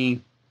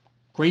definitely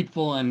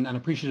grateful and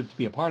appreciative to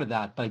be a part of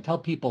that. But I tell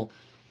people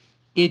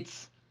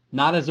it's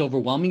not as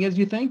overwhelming as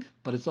you think,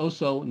 but it's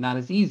also not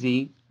as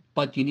easy,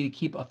 but you need to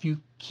keep a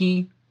few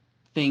key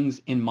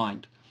things in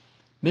mind.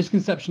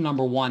 Misconception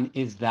number one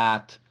is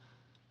that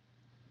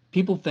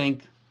people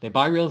think they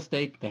buy real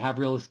estate, they have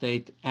real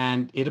estate,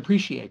 and it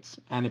appreciates.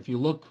 And if you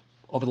look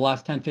over the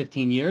last 10,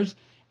 15 years,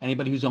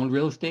 anybody who's owned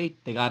real estate,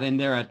 they got in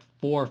there at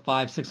 $400,000,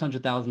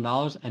 $500,000,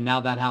 $600,000, and now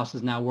that house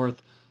is now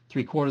worth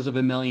 $750,000,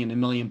 $1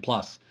 million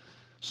plus.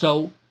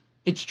 So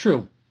it's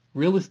true.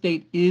 Real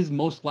estate is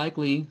most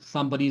likely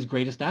somebody's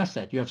greatest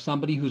asset. You have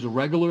somebody who's a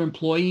regular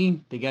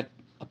employee, they get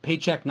a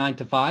paycheck 9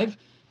 to 5,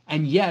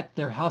 and yet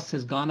their house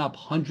has gone up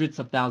hundreds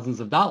of thousands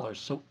of dollars.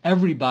 So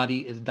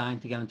everybody is dying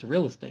to get into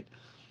real estate.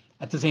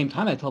 At the same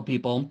time, I tell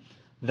people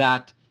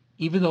that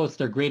even though it's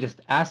their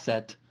greatest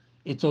asset,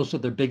 it's also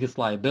their biggest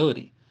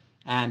liability.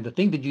 And the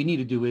thing that you need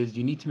to do is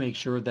you need to make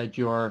sure that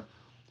you're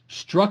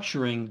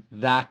structuring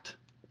that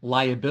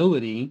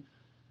liability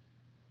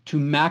to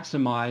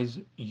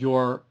maximize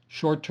your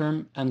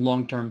short-term and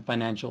long-term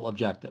financial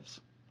objectives.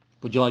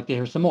 Would you like to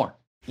hear some more?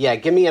 Yeah,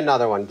 give me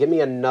another one. Give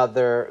me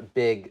another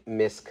big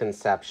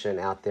misconception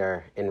out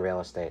there in real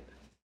estate.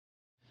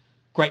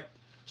 Great.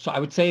 So I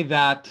would say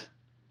that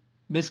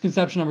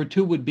misconception number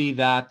 2 would be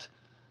that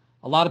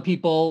a lot of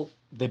people,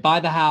 they buy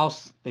the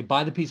house, they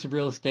buy the piece of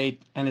real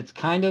estate, and it's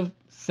kind of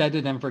set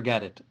it and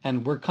forget it.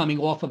 And we're coming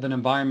off of an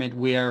environment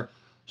where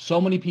so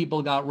many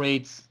people got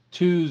rates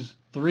 2s,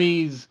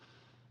 3s,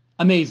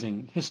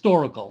 amazing,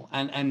 historical,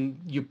 and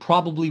you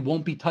probably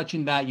won't be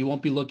touching that. You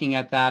won't be looking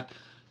at that.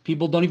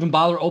 People don't even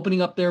bother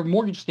opening up their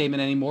mortgage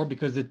statement anymore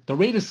because the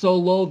rate is so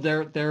low.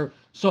 They're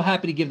so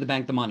happy to give the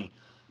bank the money.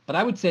 But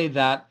I would say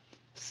that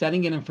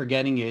setting it and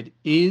forgetting it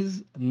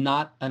is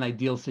not an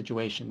ideal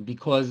situation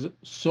because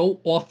so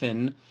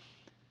often,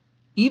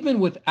 even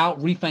without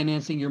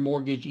refinancing your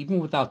mortgage, even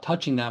without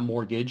touching that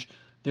mortgage,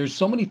 there's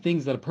so many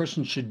things that a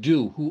person should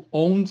do who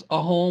owns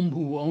a home,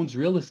 who owns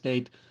real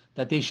estate,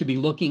 that they should be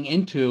looking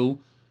into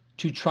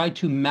to try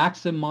to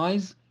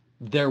maximize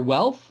their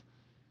wealth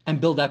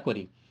and build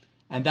equity.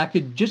 And that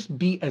could just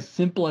be as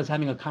simple as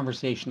having a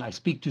conversation. I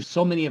speak to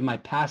so many of my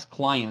past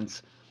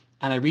clients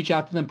and I reach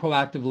out to them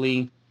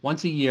proactively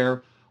once a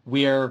year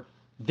where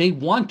they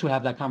want to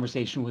have that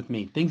conversation with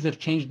me. Things have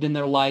changed in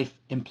their life,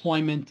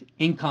 employment,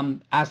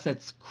 income,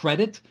 assets,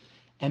 credit,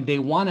 and they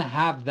want to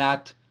have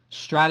that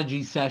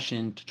strategy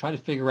session to try to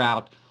figure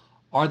out,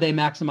 are they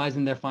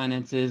maximizing their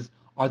finances?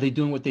 Are they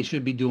doing what they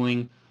should be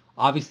doing?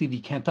 Obviously,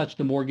 you can't touch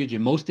the mortgage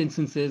in most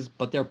instances,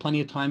 but there are plenty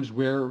of times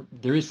where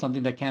there is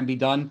something that can be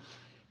done.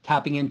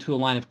 Tapping into a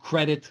line of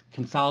credit,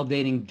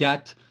 consolidating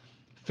debt,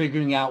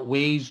 figuring out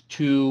ways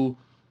to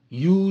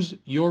use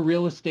your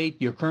real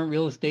estate, your current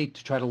real estate,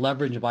 to try to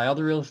leverage and buy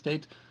other real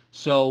estate.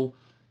 So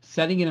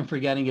setting it and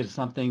forgetting it is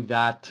something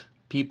that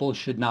people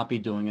should not be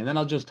doing. And then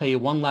I'll just tell you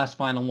one last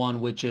final one,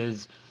 which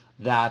is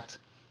that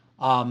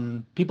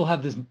people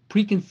have this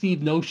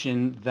preconceived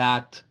notion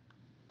that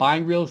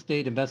buying real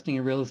estate, investing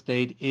in real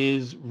estate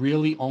is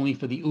really only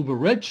for the uber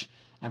rich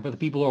and for the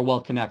people who are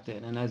well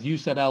connected. And as you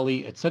said,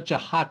 Ellie, it's such a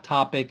hot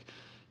topic,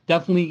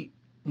 definitely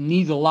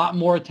needs a lot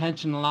more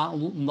attention, a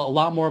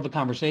lot more of a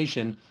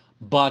conversation.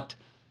 But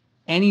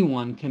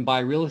anyone can buy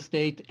real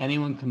estate.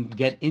 Anyone can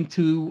get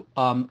into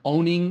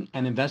owning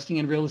and investing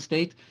in real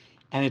estate.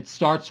 And it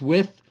starts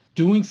with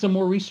doing some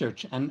more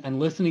research and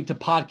listening to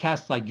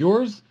podcasts like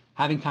yours,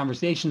 having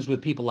conversations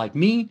with people like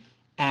me,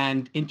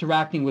 and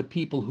interacting with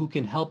people who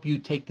can help you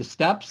take the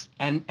steps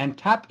and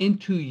tap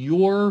into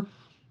your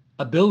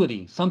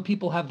ability. Some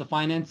people have the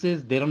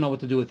finances, they don't know what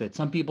to do with it.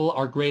 Some people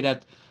are great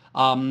at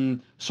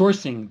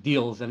sourcing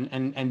deals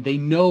and they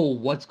know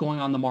what's going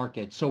on in the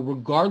market. So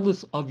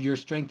regardless of your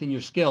strength and your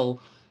skill,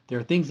 there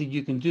are things that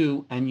you can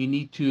do, and you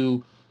need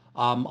to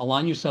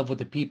align yourself with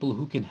the people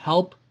who can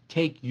help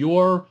take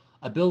your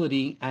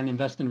ability and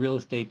invest in real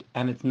estate,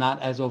 and it's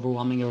not as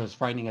overwhelming or as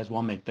frightening as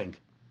one may think.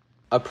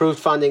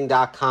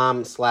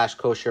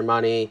 Approvedfunding.com/kosher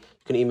money. You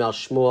can email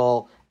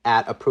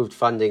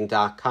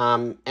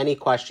shmuel@approvedfunding.com. Any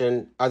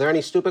question? Are there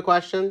any stupid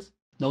questions?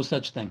 No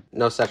such thing.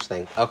 No such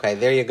thing. Okay,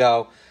 there you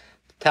go.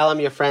 Tell them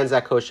your friends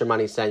at Kosher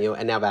Money sent you.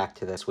 And now back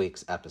to this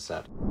week's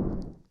episode.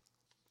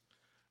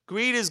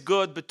 Greed is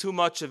good, but too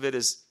much of it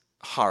is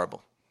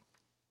horrible.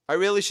 I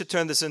really should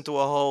turn this into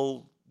a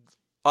whole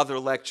other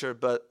lecture,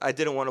 but I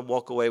didn't want to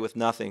walk away with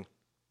nothing.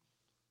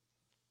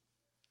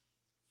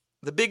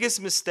 The biggest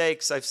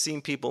mistakes I've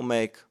seen people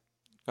make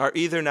are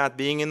either not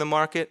being in the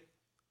market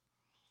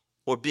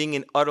or being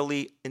in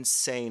utterly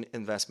insane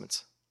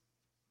investments.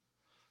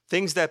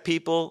 Things that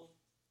people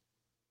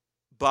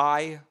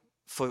buy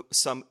for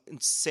some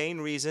insane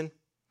reason,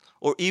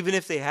 or even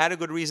if they had a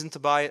good reason to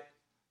buy it,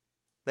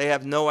 they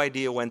have no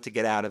idea when to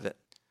get out of it.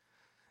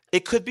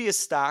 It could be a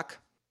stock,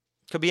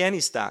 could be any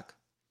stock.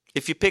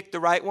 If you pick the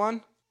right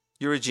one,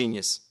 you're a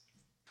genius.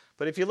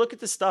 But if you look at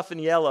the stuff in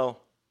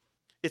yellow,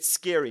 it's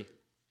scary.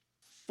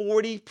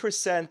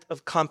 40%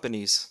 of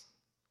companies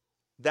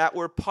that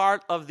were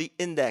part of the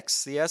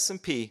index, the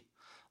S&P,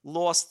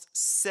 lost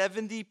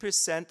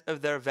 70%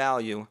 of their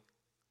value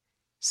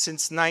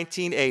since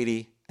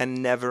 1980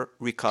 and never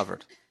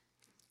recovered.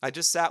 I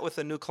just sat with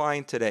a new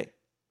client today.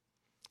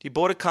 He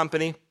bought a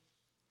company.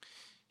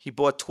 He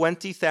bought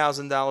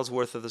 $20,000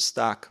 worth of the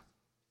stock.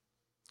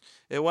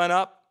 It went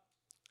up,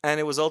 and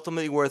it was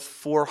ultimately worth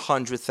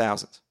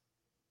 $400,000.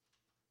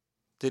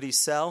 Did he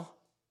sell?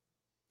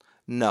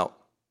 No.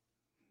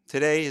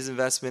 Today, his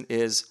investment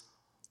is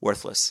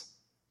worthless.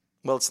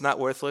 Well, it's not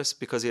worthless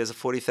because he has a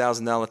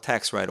 $40,000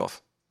 tax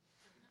write-off.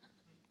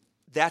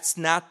 That's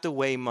not the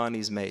way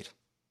money's made.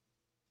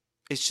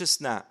 It's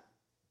just not.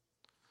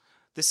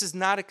 This is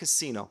not a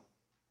casino.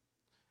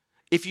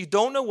 If you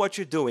don't know what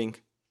you're doing,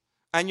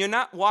 and you're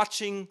not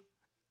watching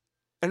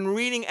and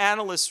reading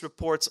analyst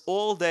reports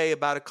all day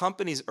about a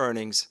company's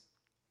earnings,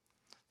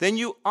 then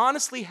you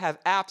honestly have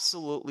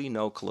absolutely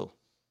no clue.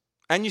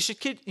 And you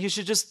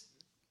should just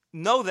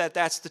know that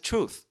that's the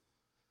truth.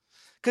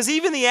 Because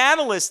even the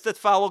analysts that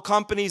follow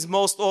companies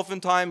most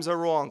oftentimes are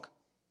wrong.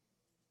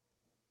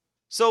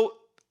 So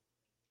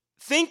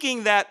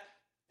thinking that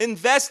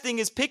investing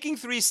is picking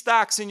 3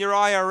 stocks in your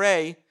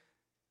IRA,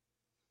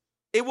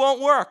 it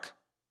won't work.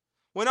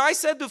 When I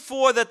said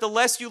before that the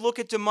less you look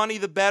at your money,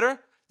 the better,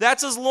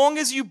 that's as long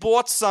as you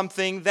bought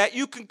something that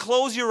you can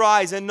close your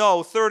eyes and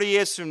know 30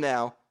 years from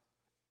now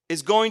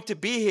is going to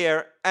be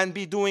here and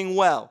be doing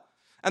well.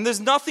 And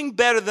there's nothing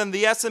better than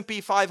the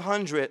S&P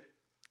 500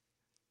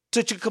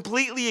 to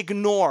completely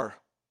ignore.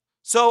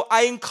 So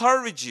I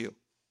encourage you,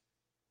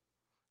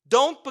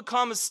 don't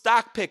become a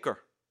stock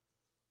picker,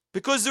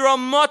 because there are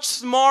much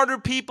smarter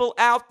people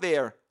out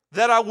there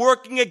that are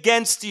working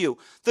against you.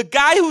 The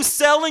guy who's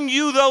selling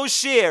you those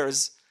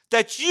shares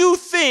that you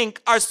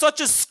think are such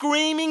a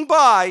screaming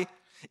buy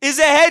is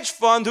a hedge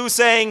fund who's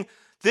saying,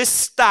 this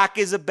stock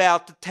is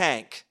about to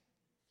tank.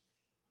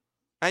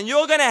 And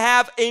you're going to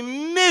have a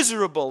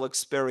miserable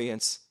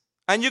experience.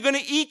 And you're going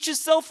to eat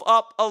yourself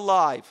up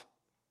alive.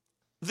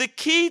 The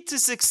key to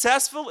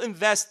successful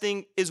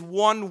investing is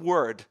one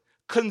word: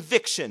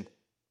 conviction.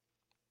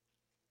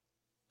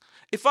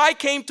 If I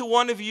came to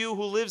one of you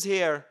who lives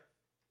here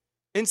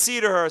in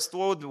Cedarhurst,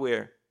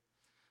 Woodware,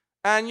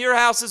 and your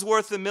house is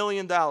worth $1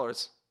 million,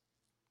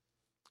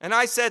 and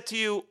I said to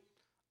you,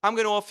 I'm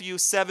going to offer you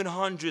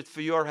 $700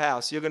 for your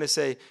house, you're going to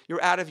say,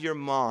 you're out of your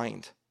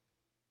mind.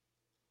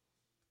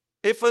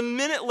 If a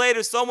minute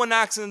later someone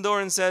knocks on the door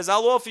and says,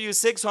 I'll offer you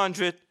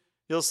 $600,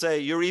 you'll say,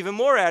 you're even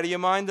more out of your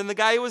mind than the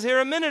guy who was here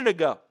a minute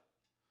ago.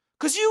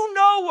 Because you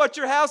know what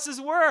your house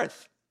is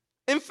worth.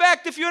 In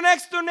fact, if your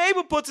next door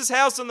neighbor puts his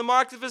house on the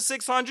market for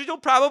 $600, you'll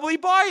probably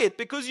buy it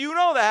because you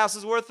know the house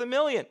is worth $1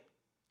 million.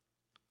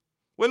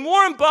 When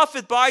Warren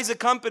Buffett buys a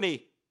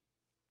company,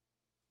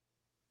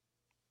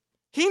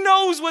 he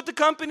knows what the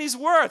company's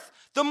worth.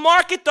 The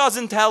market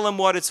doesn't tell him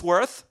what it's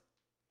worth.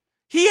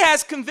 He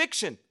has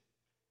conviction.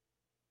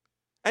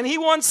 And he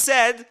once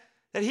said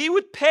that he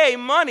would pay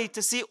money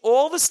to see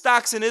all the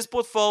stocks in his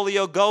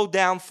portfolio go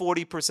down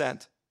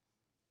 40%.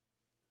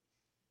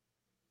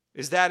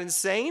 Is that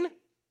insane?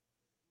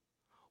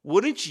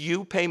 Wouldn't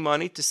you pay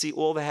money to see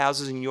all the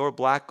houses in your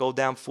block go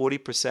down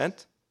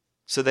 40%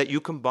 so that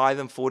you can buy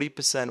them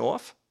 40%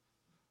 off?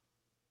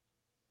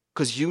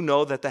 Because you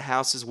know that the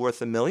house is worth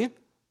 $1 million?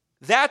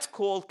 That's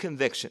called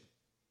conviction.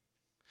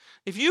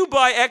 If you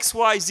buy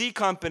XYZ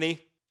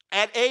company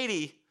at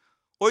 80,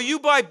 or you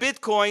buy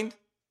Bitcoin,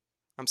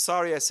 I'm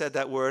sorry I said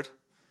that word,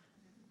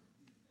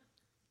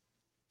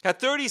 at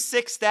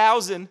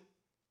 36,000,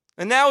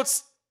 and now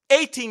it's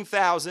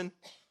 18,000,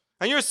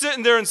 and you're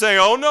sitting there and saying,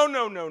 oh,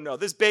 no,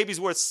 this baby's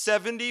worth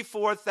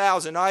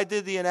 74,000. I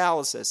did the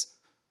analysis.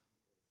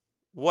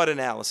 What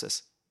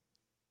analysis?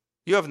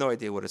 You have no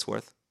idea what it's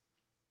worth.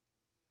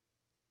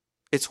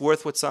 It's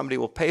worth what somebody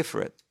will pay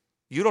for it.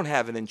 You don't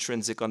have an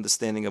intrinsic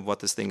understanding of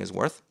what this thing is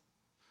worth.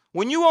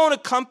 When you own a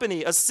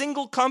company, a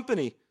single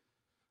company,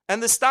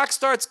 and the stock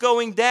starts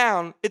going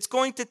down, it's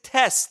going to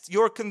test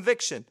your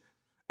conviction.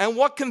 And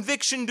what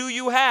conviction do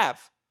you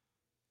have?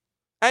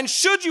 And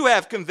should you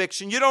have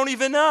conviction, you don't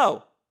even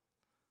know.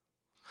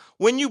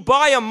 When you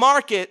buy a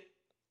market,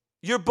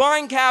 you're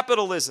buying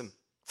capitalism.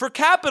 For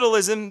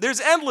capitalism, there's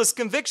endless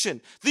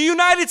conviction. The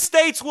United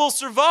States will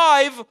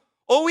survive,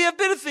 or we have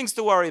better things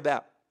to worry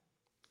about.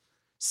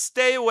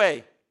 Stay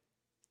away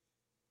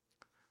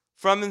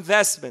from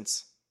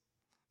investments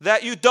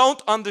that you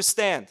don't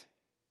understand.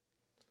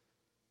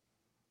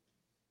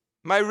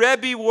 My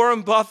Rebbe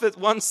Warren Buffett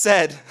once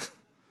said,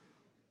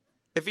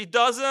 if he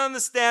doesn't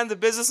understand the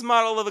business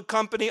model of a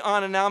company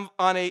on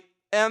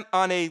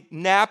a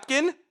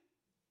napkin,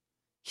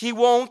 he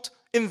won't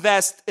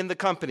invest in the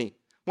company.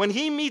 When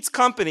he meets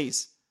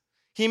companies,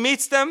 he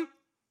meets them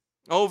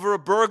over a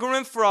burger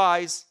and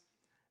fries,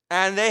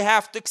 and they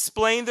have to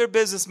explain their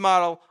business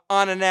model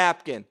on a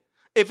napkin.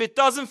 If it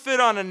doesn't fit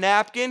on a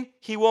napkin,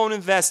 he won't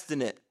invest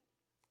in it.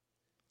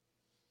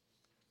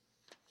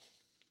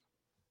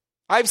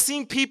 I've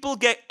seen people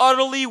get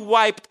utterly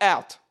wiped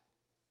out.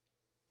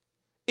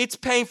 It's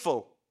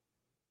painful.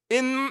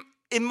 In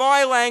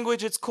my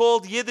language, it's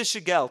called Yiddish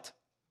Geld.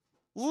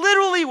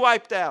 Literally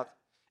wiped out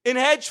in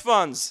hedge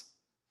funds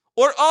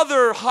or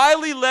other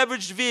highly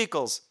leveraged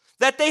vehicles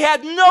that they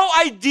had no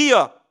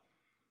idea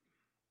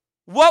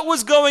what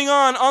was going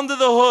on under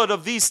the hood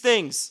of these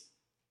things.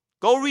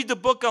 Go read the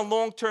book on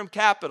long-term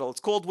capital. It's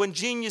called When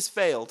Genius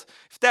Failed.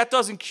 If that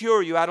doesn't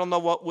cure you, I don't know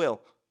what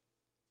will.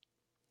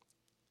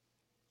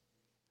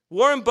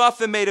 Warren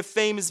Buffett made a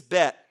famous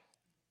bet.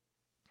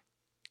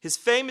 His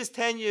famous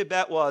 10-year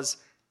bet was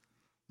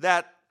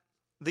that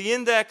the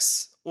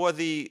index or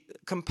the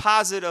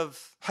composite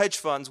of hedge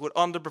funds would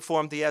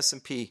underperform the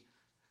S&P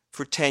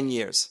for 10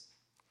 years.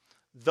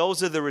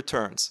 Those are the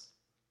returns.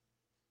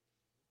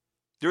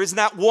 There is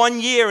not 1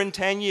 year in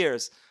 10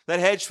 years that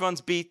hedge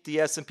funds beat the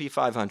S&P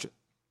 500.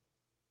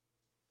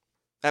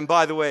 And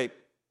by the way,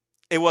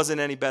 it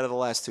wasn't any better the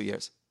last 2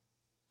 years.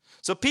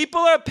 So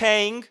people are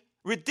paying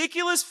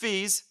ridiculous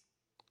fees,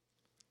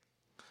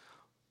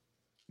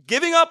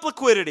 giving up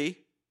liquidity,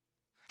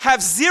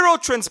 have zero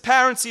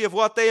transparency of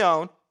what they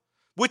own,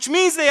 which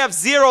means they have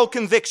zero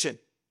conviction.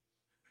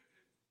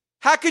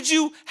 How could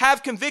you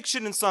have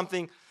conviction in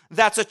something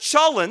that's a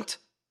cholent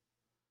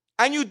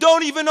and you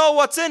don't even know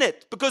what's in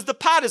it because the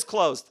pot is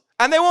closed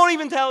and they won't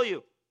even tell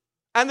you?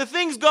 And the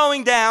thing's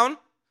going down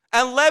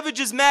and leverage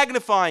is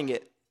magnifying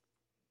it.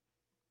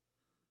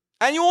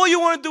 And all you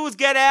want to do is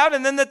get out,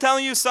 and then they're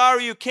telling you,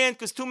 sorry, you can't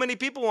because too many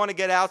people want to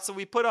get out, so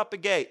we put up a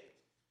gate.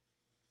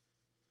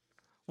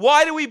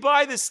 Why do we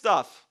buy this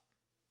stuff?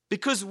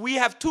 Because we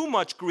have too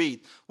much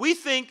greed. We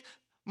think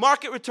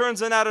market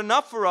returns are not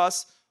enough for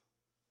us.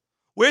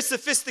 We're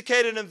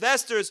sophisticated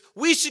investors.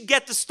 We should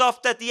get the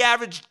stuff that the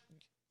average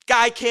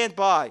guy can't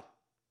buy.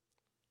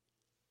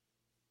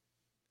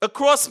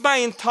 Across my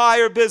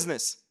entire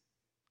business,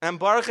 and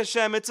Baruch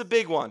Hashem, it's a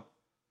big one,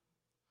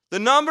 the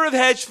number of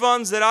hedge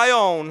funds that I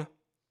own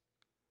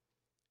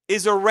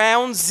is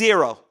around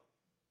zero.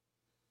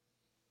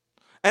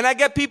 And I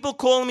get people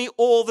calling me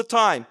all the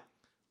time.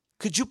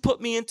 Could you put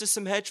me into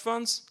some hedge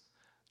funds?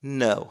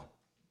 No.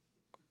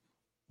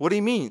 What do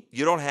you mean?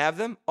 You don't have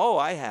them? Oh,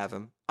 I have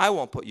them. I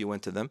won't put you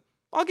into them.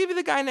 I'll give you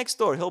the guy next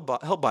door. He'll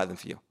buy them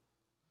for you.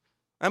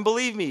 And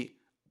believe me,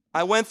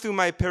 I went through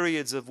my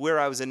periods of where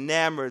I was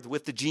enamored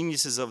with the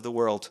geniuses of the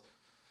world.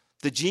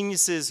 The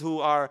geniuses who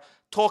are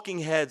talking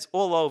heads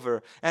all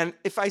over. And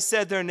if I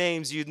said their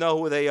names, you'd know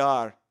who they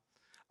are.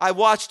 I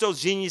watched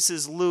those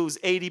geniuses lose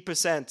 80%,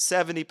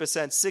 70%,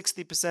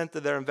 60%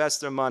 of their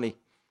investor money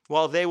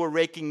while they were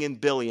raking in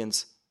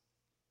billions.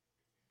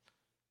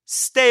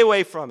 Stay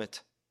away from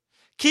it.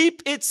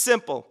 Keep it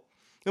simple.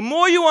 The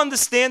more you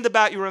understand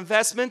about your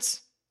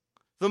investments,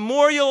 the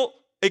more you'll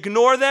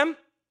ignore them,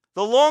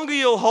 the longer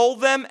you'll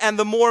hold them, and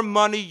the more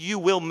money you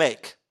will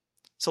make.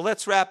 So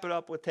let's wrap it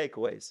up with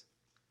takeaways.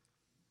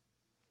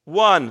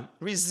 1,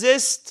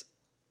 resist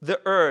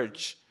the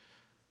urge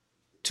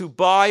to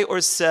buy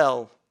or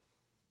sell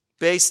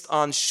based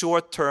on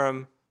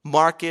short-term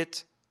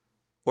market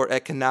or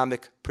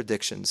economic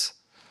predictions.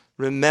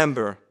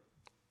 Remember,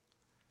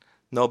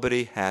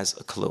 nobody has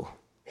a clue.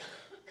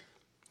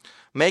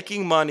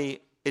 Making money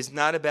is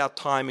not about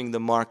timing the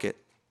market.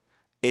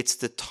 It's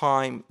the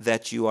time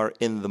that you are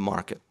in the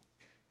market.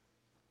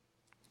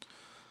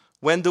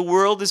 When the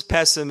world is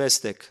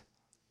pessimistic,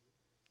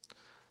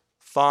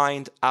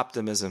 find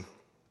optimism.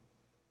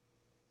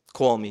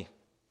 Call me.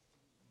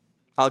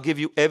 I'll give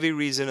you every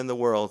reason in the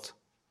world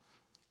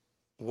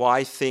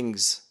why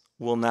things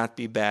will not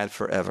be bad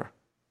forever.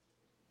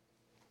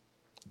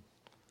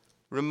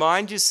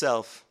 Remind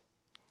yourself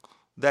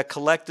that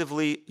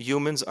collectively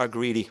humans are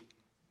greedy,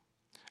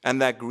 and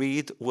that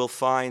greed will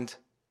find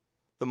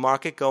the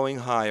market going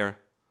higher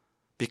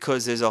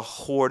because there's a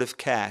hoard of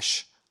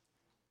cash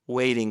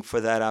waiting for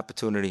that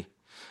opportunity.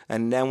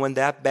 And then when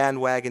that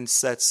bandwagon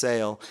sets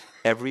sail,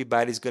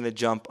 everybody's going to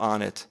jump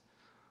on it.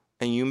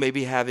 And you may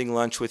be having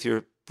lunch with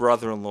your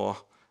brother-in-law,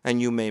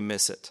 and you may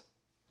miss it.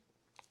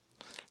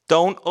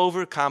 Don't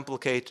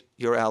overcomplicate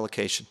your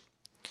allocation.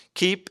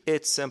 Keep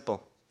it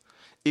simple.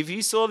 If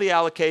you saw the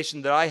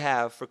allocation that I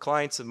have for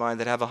clients of mine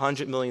that have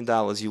 $100 million,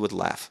 you would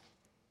laugh.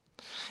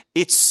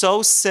 It's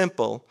so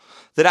simple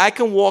that I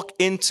can walk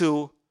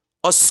into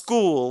a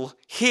school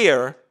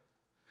here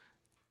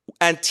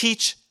and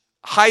teach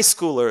high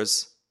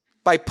schoolers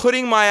by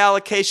putting my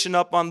allocation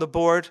up on the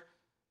board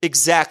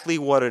exactly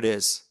what it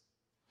is.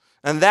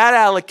 And that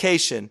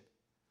allocation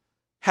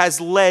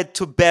has led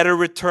to better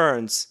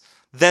returns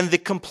than the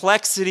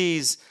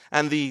complexities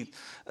and the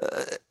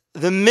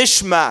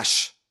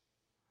mishmash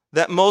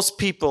that most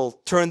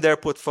people turn their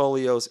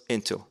portfolios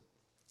into.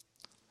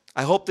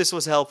 I hope this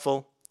was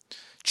helpful.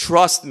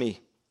 Trust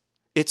me,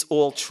 it's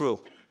all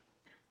true.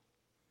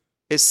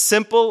 As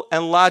simple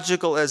and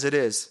logical as it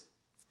is,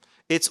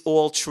 it's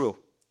all true.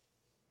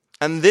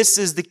 And this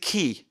is the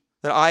key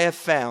that I have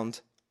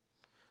found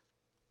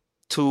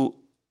to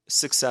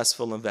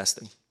successful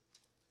investing.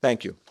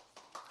 Thank you.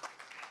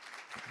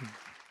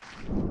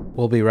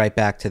 We'll be right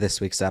back to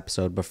this week's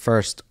episode, but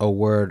first, a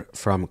word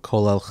from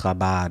Kolel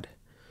Chabad.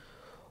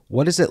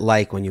 What is it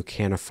like when you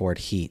can't afford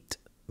heat?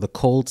 The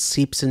cold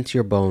seeps into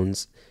your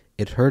bones.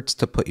 It hurts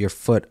to put your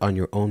foot on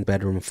your own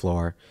bedroom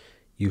floor.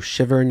 You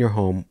shiver in your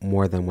home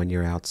more than when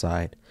you're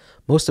outside.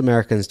 Most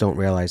Americans don't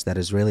realize that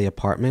Israeli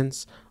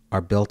apartments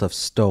are built of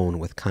stone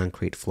with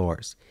concrete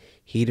floors.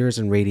 Heaters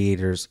and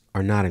radiators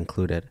are not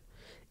included.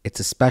 It's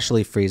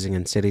especially freezing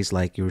in cities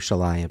like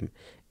Yerushalayim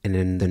and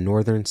in the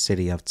northern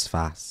city of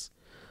Tzfas.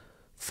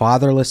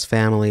 Fatherless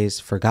families,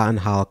 forgotten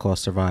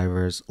Holocaust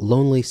survivors,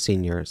 lonely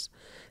seniors,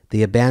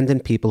 the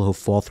abandoned people who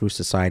fall through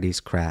society's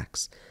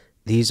cracks.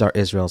 These are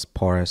Israel's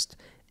poorest,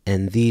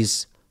 and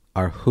these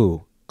are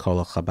who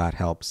Kol Chabad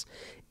helps.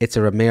 It's a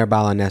Rameir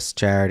Balanes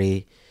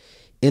charity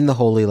in the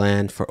Holy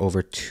Land for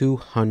over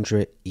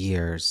 200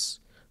 years.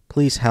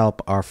 Please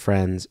help our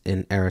friends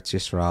in Eretz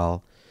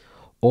Yisrael,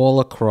 all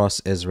across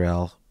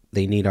Israel.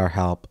 They need our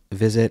help.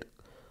 Visit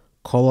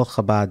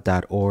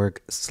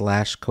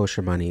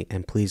kolchabad.org/kosher money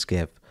and please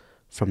give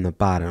from the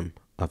bottom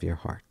of your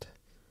heart.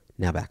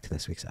 Now back to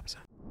this week's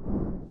episode.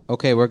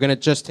 Okay, we're going to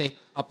just take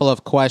a couple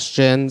of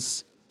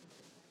questions.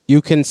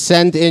 You can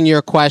send in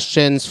your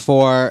questions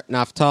for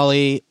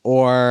Naftali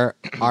or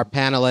our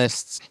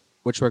panelists,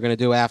 which we're going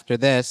to do after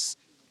this.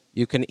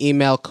 You can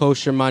email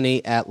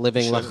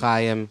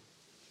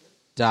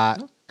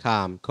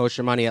koshermoney@livinglachayim.com.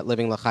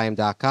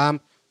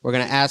 koshermoney@livinglachayim.com. We're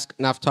going to ask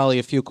Naftali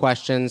a few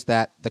questions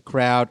that the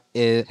crowd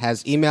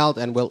has emailed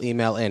and will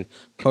email in.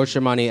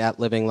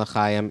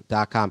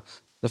 koshermoney@livinglachayim.com.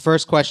 The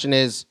first question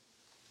is,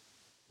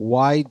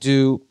 why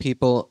do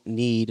people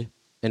need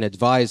an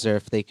advisor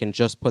if they can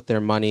just put their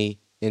money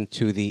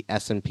into the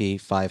S&P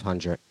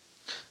 500?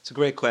 It's a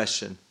great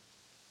question.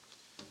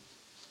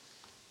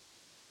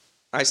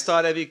 I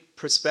start every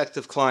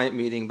prospective client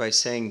meeting by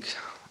saying,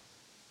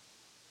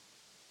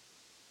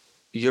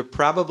 you're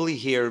probably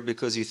here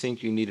because you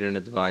think you need an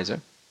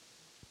advisor.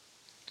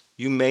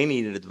 You may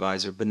need an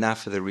advisor, but not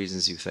for the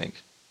reasons you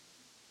think.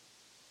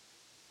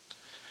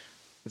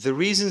 The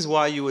reasons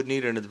why you would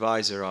need an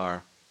advisor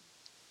are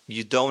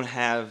you don't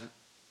have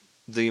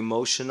the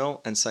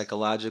emotional and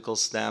psychological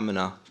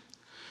stamina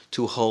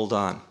to hold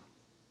on.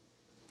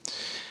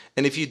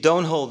 And if you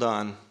don't hold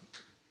on,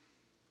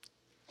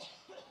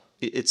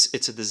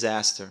 it's a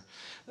disaster.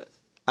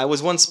 I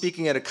was once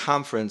speaking at a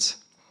conference,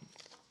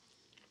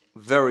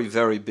 very,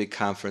 very big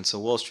conference, a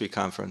Wall Street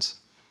conference.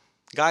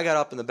 Guy got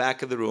up in the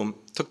back of the room,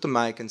 took the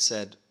mic and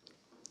said,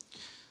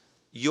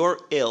 your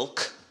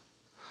ilk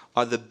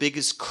are the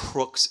biggest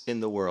crooks in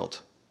the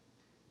world.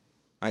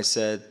 I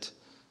said,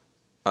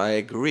 I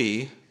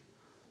agree,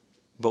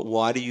 but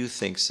why do you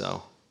think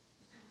so?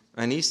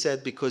 And he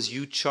said, because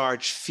you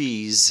charge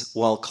fees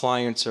while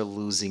clients are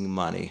losing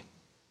money.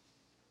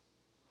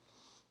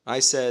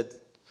 I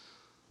said,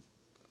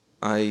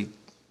 I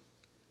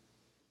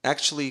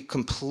actually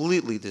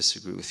completely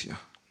disagree with you.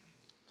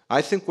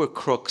 I think we're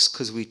crooks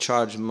because we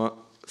charge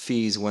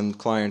fees when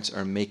clients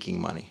are making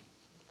money.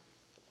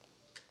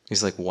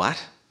 He's like,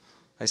 what?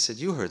 I said,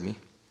 you heard me.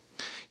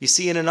 You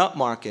see, in an up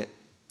market,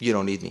 you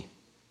don't need me.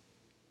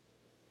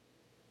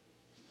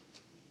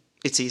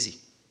 It's easy.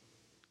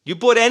 You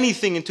bought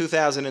anything in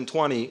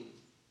 2020,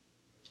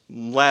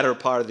 latter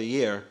part of the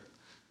year,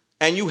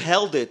 and you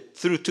held it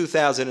through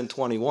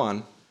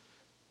 2021.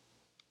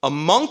 A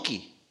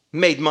monkey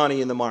made money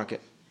in the market.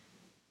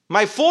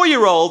 My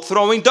 4-year-old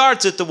throwing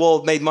darts at the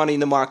wall made money in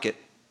the market.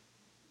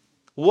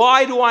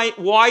 Why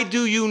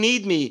do you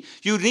need me?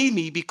 You need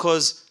me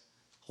because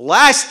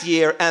last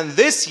year and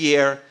this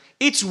year,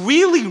 it's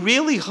really,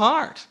 really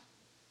hard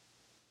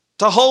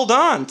to hold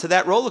on to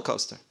that roller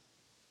coaster.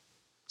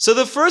 So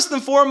the first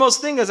and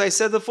foremost thing, as I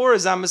said before,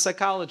 is I'm a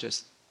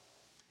psychologist.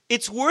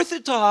 It's worth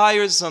it to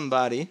hire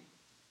somebody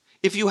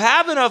if you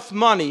have enough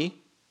money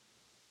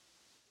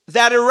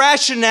that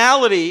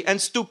irrationality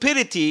and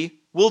stupidity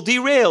will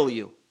derail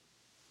you.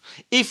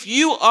 If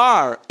you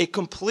are a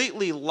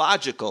completely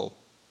logical,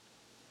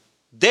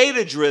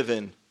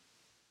 data-driven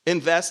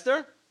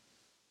investor,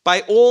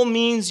 by all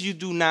means, you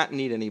do not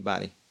need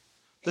anybody.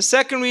 The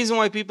second reason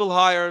why people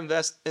hire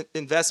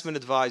investment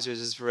advisors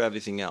is for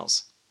everything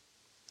else.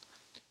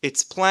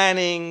 It's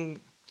planning,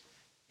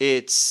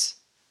 it's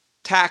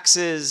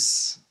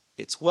taxes,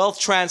 it's wealth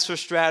transfer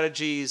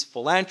strategies,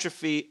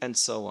 philanthropy, and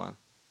so on.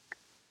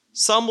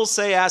 Some will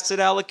say asset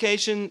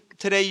allocation.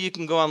 Today you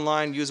can go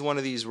online, use one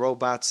of these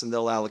robots, and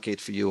they'll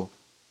allocate for you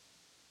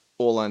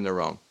all on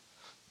their own.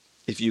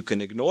 If you can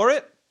ignore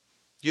it,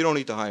 you don't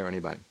need to hire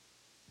anybody.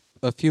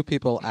 A few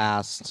people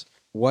asked,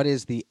 what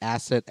is the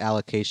asset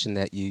allocation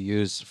that you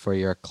use for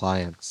your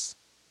clients?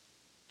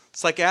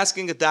 It's like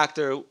asking a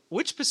doctor,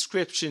 which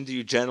prescription do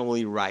you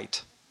generally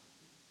write?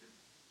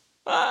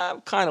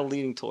 I'm kind of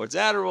leaning towards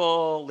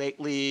Adderall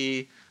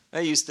lately.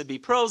 I used to be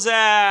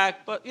Prozac,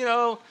 but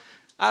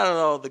I don't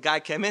know. The guy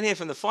came in here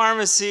from the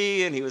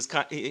pharmacy, and he was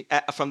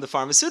from the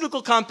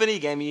pharmaceutical company. He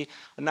gave me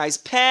a nice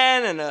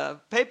pen and a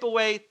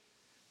paperweight.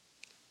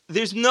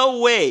 There's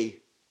no way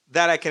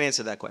that I can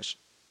answer that question.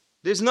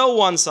 There's no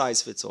one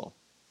size fits all.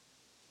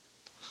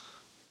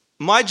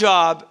 My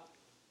job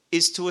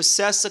is to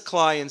assess a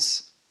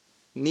client's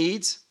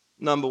needs,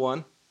 number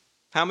one.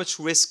 How much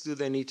risk do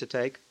they need to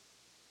take?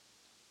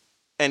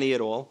 Any at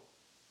all.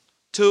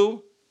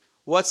 Two,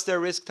 what's their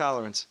risk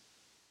tolerance?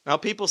 Now,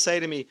 people say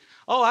to me,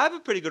 oh, I have a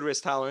pretty good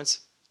risk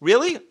tolerance.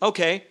 Really?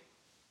 Okay.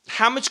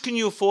 How much can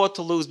you afford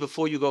to lose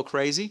before you go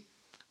crazy?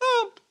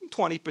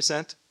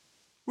 20%.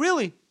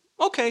 Really?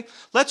 Okay.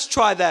 Let's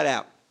try that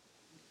out.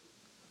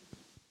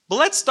 But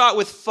let's start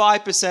with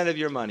 5% of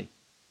your money.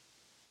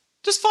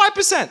 Just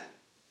 5%.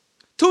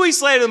 2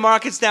 weeks later, the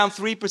market's down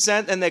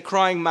 3%, and they're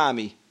crying,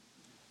 mommy.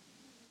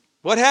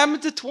 What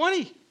happened to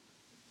 20?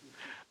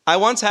 I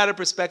once had a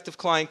prospective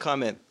client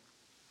come in.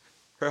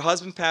 Her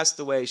husband passed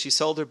away. She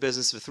sold her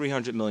business for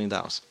 $300 million.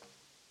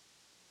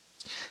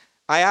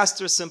 I asked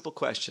her a simple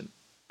question.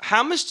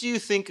 How much do you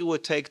think it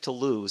would take to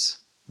lose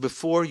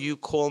before you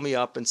call me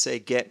up and say,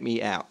 get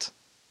me out?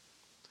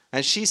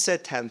 And she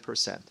said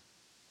 10%.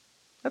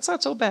 That's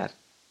not so bad.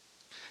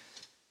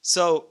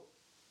 So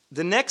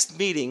the next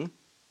meeting,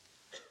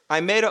 I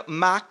made up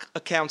mock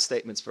account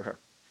statements for her.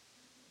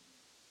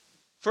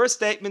 First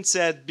statement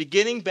said,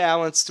 beginning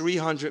balance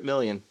 $300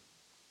 million.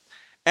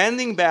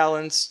 Ending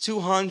balance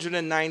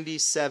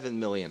 $297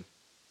 million.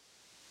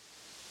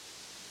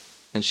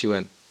 And she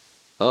went,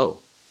 oh.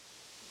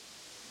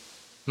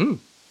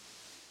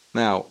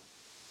 Now,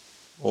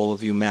 all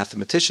of you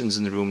mathematicians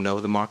in the room know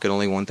the market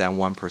only went down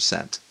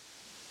 1%.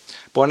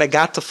 But when I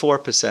got to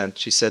 4%,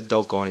 she said,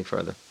 don't go any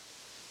further.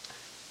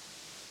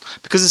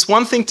 Because it's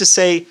one thing to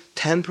say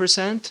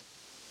 10%.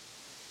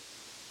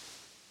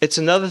 It's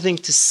another thing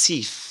to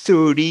see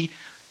 $30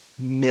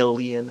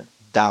 million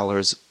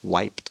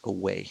wiped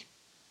away.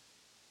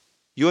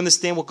 You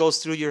understand what goes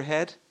through your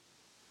head?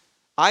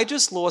 I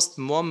just lost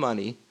more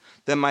money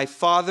than my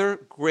father,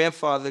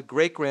 grandfather,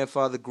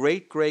 great-grandfather,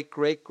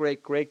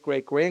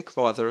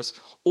 great-great-great-great-great-great-grandfathers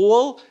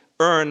all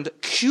earned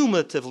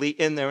cumulatively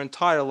in their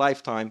entire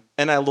lifetime,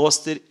 and I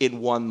lost it in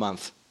 1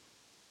 month.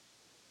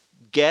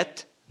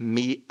 Get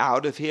me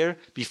out of here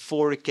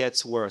before it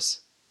gets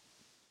worse.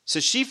 So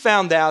she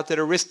found out that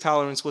her risk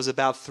tolerance was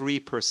about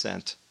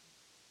 3%.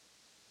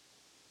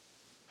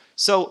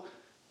 So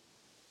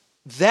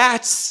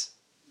that's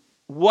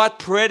what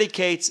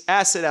predicates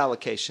asset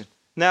allocation.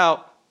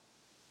 Now,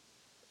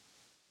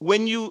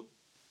 when you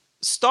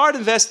start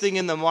investing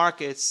in the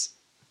markets,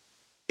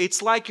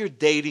 it's like you're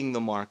dating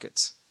the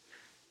markets.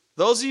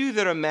 Those of you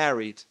that are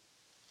married,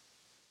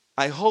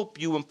 I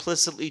hope you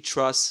implicitly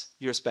trust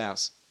your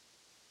spouse.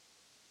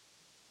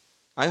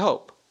 I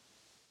hope.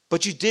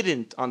 But you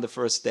didn't on the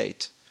first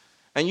date.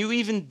 And you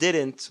even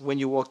didn't when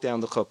you walked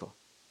down the chuppah.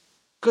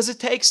 Because it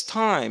takes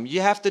time.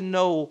 You have to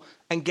know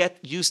and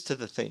get used to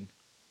the thing.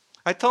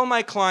 I tell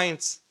my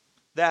clients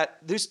that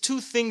there's 2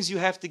 things you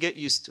have to get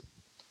used to.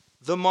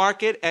 The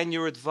market and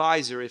your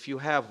advisor, if you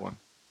have one.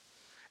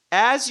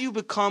 As you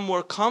become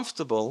more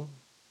comfortable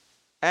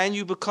and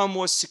you become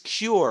more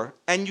secure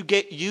and you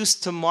get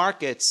used to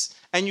markets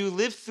and you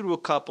live through a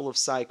couple of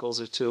cycles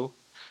or 2,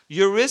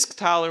 your risk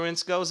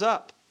tolerance goes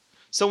up.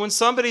 So when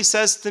somebody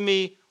says to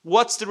me,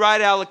 what's the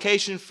right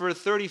allocation for a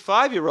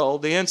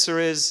 35-year-old? The answer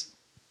is,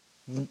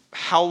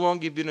 how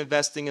long you've been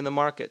investing in the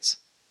markets?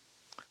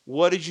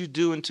 What did you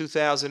do in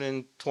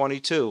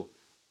 2022?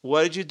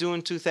 What did you do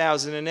in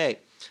 2008?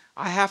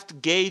 I have to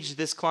gauge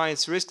this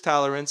client's risk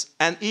tolerance,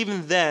 and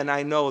even then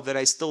I know that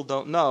I still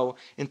don't know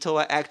until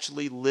I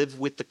actually live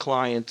with the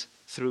client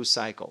through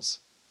cycles.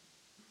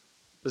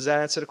 Does that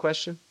answer the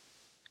question?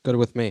 Good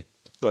with me.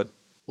 Good.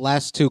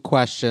 last two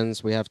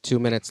questions. We have 2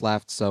 minutes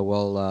left, so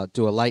we'll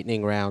do a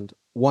lightning round.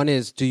 One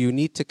is, do you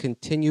need to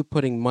continue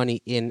putting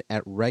money in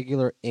at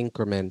regular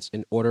increments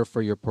in order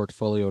for your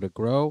portfolio to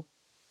grow?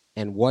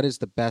 And what is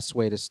the best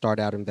way to start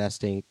out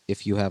investing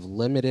if you have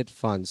limited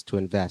funds to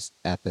invest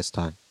at this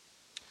time?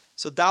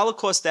 So dollar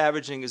cost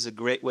averaging is a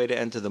great way to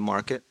enter the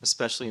market,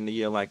 especially in a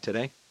year like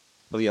today,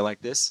 or a year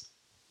like this,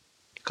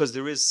 because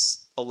there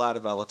is a lot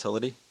of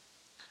volatility,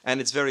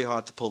 and it's very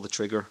hard to pull the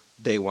trigger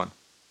day one.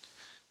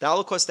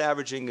 Dollar cost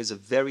averaging is a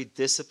very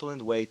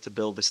disciplined way to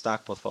build a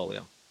stock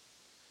portfolio.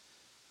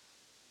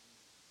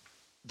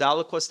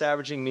 Dollar cost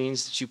averaging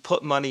means that you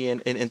put money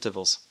in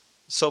intervals.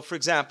 So, for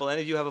example,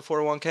 any of you have a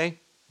 401k?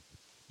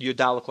 You're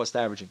dollar cost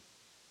averaging.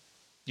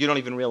 You don't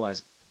even realize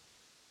it.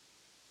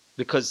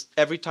 Because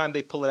every time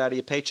they pull it out of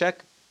your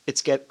paycheck,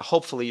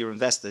 hopefully you're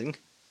investing.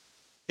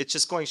 It's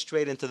just going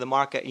straight into the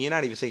market and you're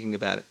not even thinking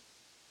about it.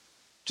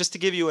 Just to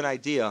give you an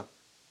idea,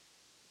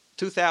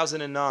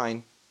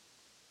 2009,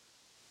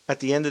 at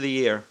the end of the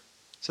year,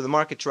 so the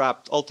market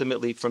dropped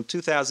ultimately from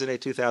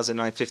 2008,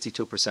 2009,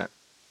 52%.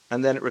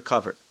 And then it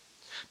recovered.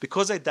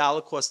 Because I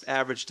dollar cost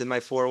averaged in my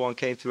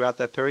 401k throughout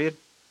that period,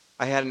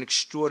 I had an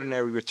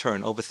extraordinary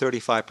return, over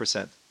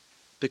 35%.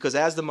 Because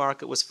as the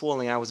market was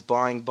falling, I was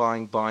buying,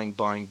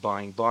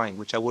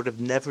 which I would have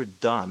never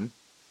done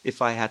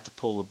if I had to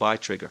pull the buy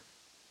trigger.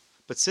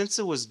 But since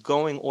it was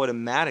going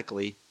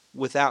automatically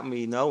without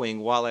me knowing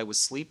while I was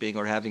sleeping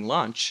or having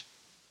lunch,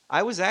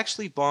 I was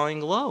actually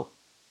buying low,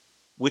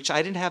 which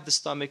I didn't have the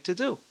stomach to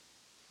do.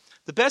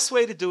 The best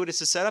way to do it is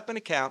to set up an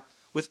account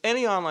with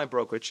any online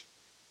brokerage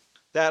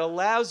that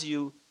allows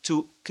you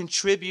to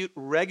contribute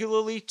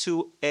regularly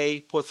to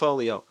a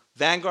portfolio.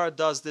 Vanguard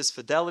does this,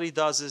 Fidelity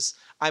does this,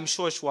 I'm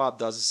sure Schwab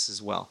does this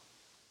as well.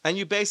 And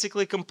you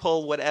basically can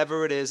pull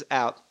whatever it is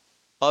out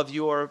of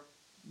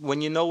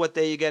when you know what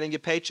day you're getting your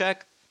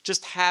paycheck,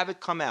 just have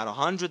it come out,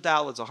 $100,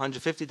 $150,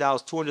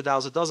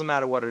 $200, it doesn't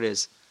matter what it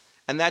is.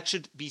 And that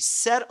should be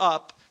set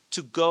up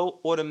to go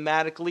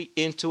automatically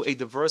into a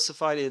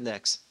diversified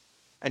index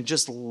and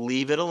just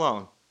leave it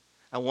alone.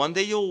 And one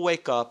day you'll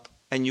wake up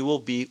and you will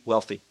be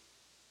wealthy.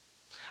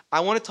 I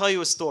want to tell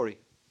you a story.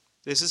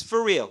 This is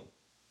for real.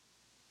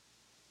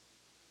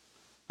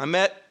 I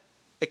met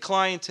a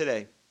client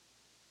today.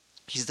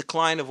 He's the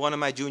client of one of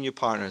my junior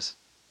partners.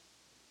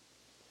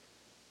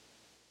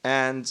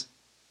 And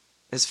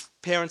his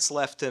parents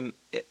left him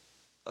a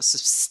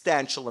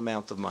substantial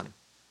amount of money.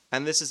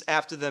 And this is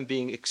after them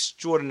being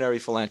extraordinary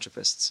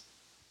philanthropists.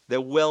 They're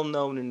well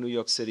known in New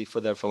York City for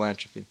their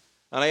philanthropy.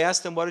 And I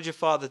asked him, what did your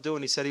father do?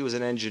 And he said he was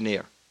an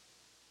engineer.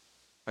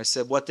 I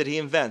said, what did he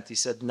invent? He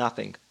said,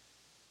 nothing.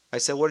 I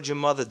said, what did your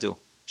mother do?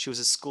 She was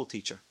a school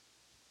teacher.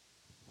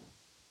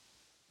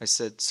 I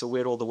said, so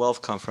where'd all the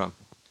wealth come from?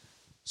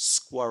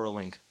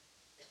 Squirreling.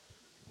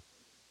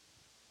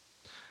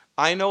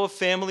 I know a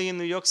family in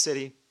New York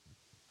City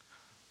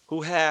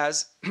who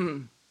has,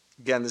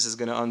 again, this is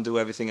going to undo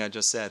everything I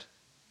just said,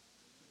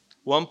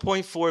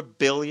 $1.4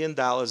 billion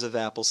of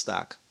Apple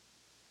stock.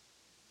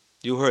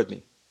 You heard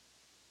me.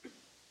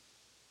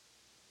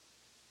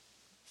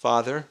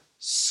 Father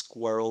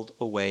squirreled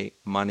away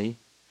money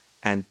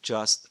and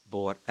just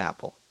bought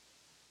Apple.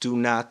 Do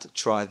not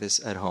try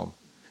this at home.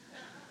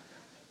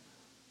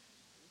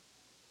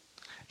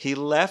 He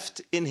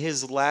left in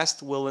his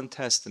last will and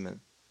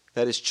testament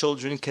that his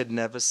children could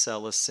never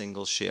sell a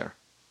single share.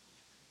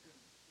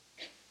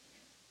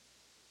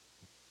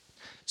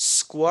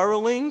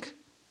 Squirreling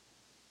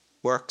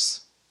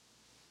works.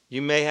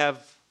 You may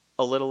have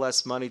a little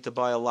less money to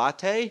buy a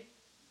latte.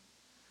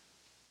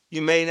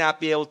 You may not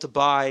be able to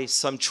buy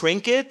some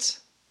trinket.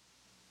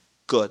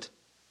 Good.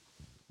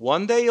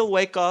 One day you'll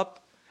wake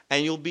up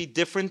and you'll be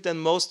different than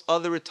most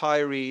other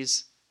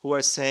retirees who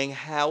are saying,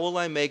 how will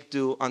I make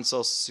do on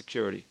Social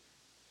Security?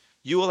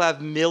 You will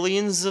have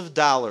millions of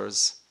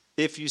dollars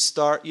if you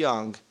start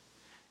young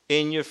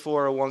in your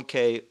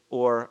 401k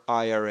or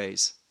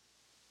IRAs.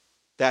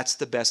 That's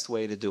the best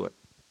way to do it.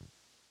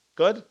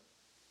 Good?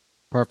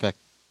 Perfect.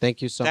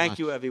 Thank you so much. Thank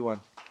you, everyone.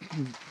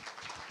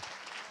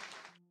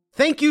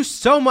 Thank you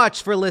so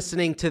much for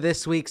listening to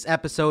this week's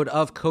episode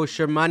of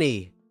Kosher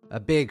Money. A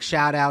big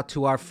shout out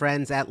to our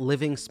friends at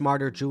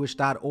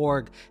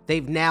livingsmarterjewish.org.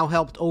 They've now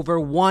helped over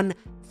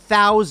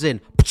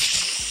 1,000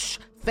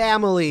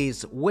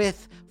 families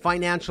with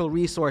financial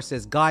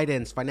resources,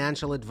 guidance,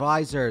 financial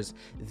advisors.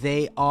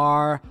 They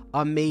are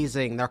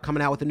amazing. They're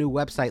coming out with a new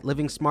website,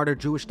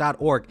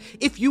 livingsmarterjewish.org.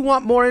 If you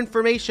want more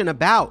information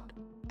about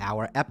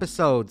our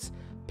episodes,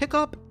 pick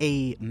up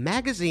a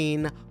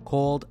magazine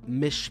called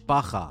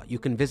Mishpacha. You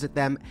can visit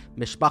them,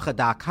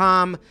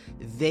 mishpacha.com.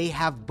 They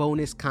have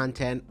bonus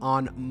content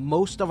on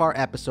most of our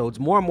episodes.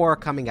 More and more are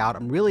coming out.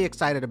 I'm really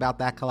excited about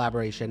that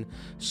collaboration.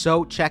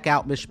 So check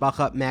out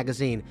Mishpacha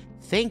magazine.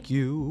 Thank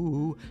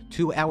you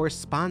to our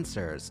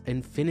sponsors,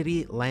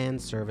 Infinity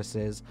Land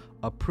Services,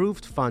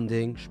 Approved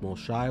Funding, Shmuel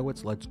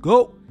Shiowitz, let's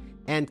go,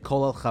 and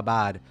Kolel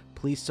Chabad.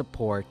 Please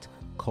support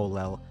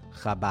Kolel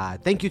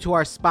Chabad. Thank you to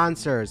our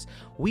sponsors.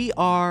 We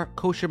are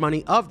Kosher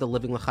Money of the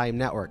Living L'Chaim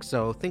Network.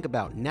 So think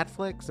about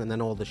Netflix and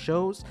then all the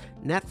shows.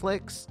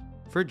 Netflix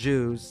for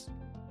Jews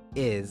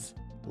is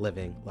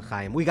Living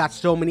L'Chaim. We got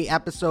so many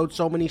episodes,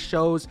 so many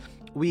shows.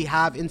 We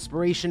have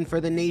Inspiration for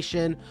the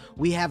Nation.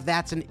 We have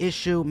That's an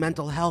Issue,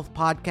 mental health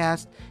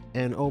podcast.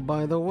 And oh,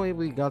 by the way,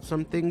 we got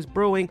some things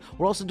brewing.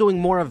 We're also doing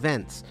more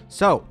events.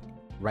 So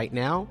right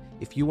now,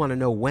 if you want to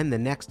know when the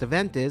next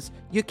event is,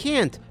 you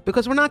can't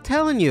because we're not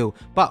telling you.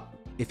 But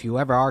if you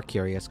ever are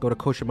curious, go to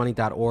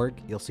koshermoney.org.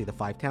 You'll see the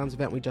Five Towns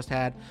event we just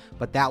had.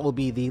 But that will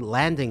be the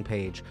landing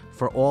page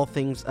for all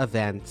things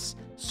events.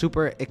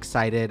 Super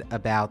excited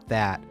about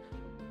that.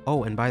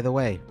 Oh, and by the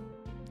way,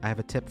 I have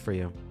a tip for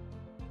you.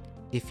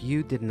 If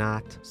you did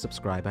not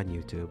subscribe on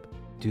YouTube,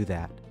 do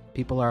that.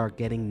 People are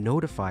getting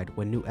notified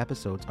when new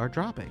episodes are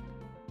dropping.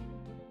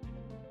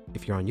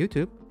 If you're on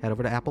YouTube, head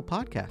over to Apple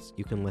Podcasts.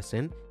 You can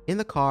listen in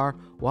the car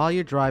while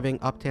you're driving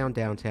uptown,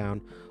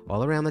 downtown,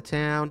 all around the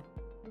town.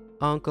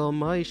 Uncle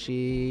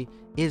Moishi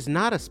is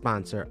not a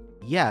sponsor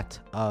yet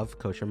of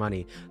Kosher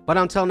Money. But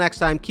until next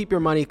time, keep your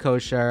money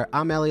kosher.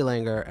 I'm Eli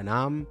Langer, and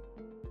I'm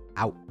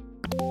out.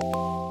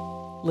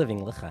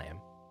 Living L'Chaim.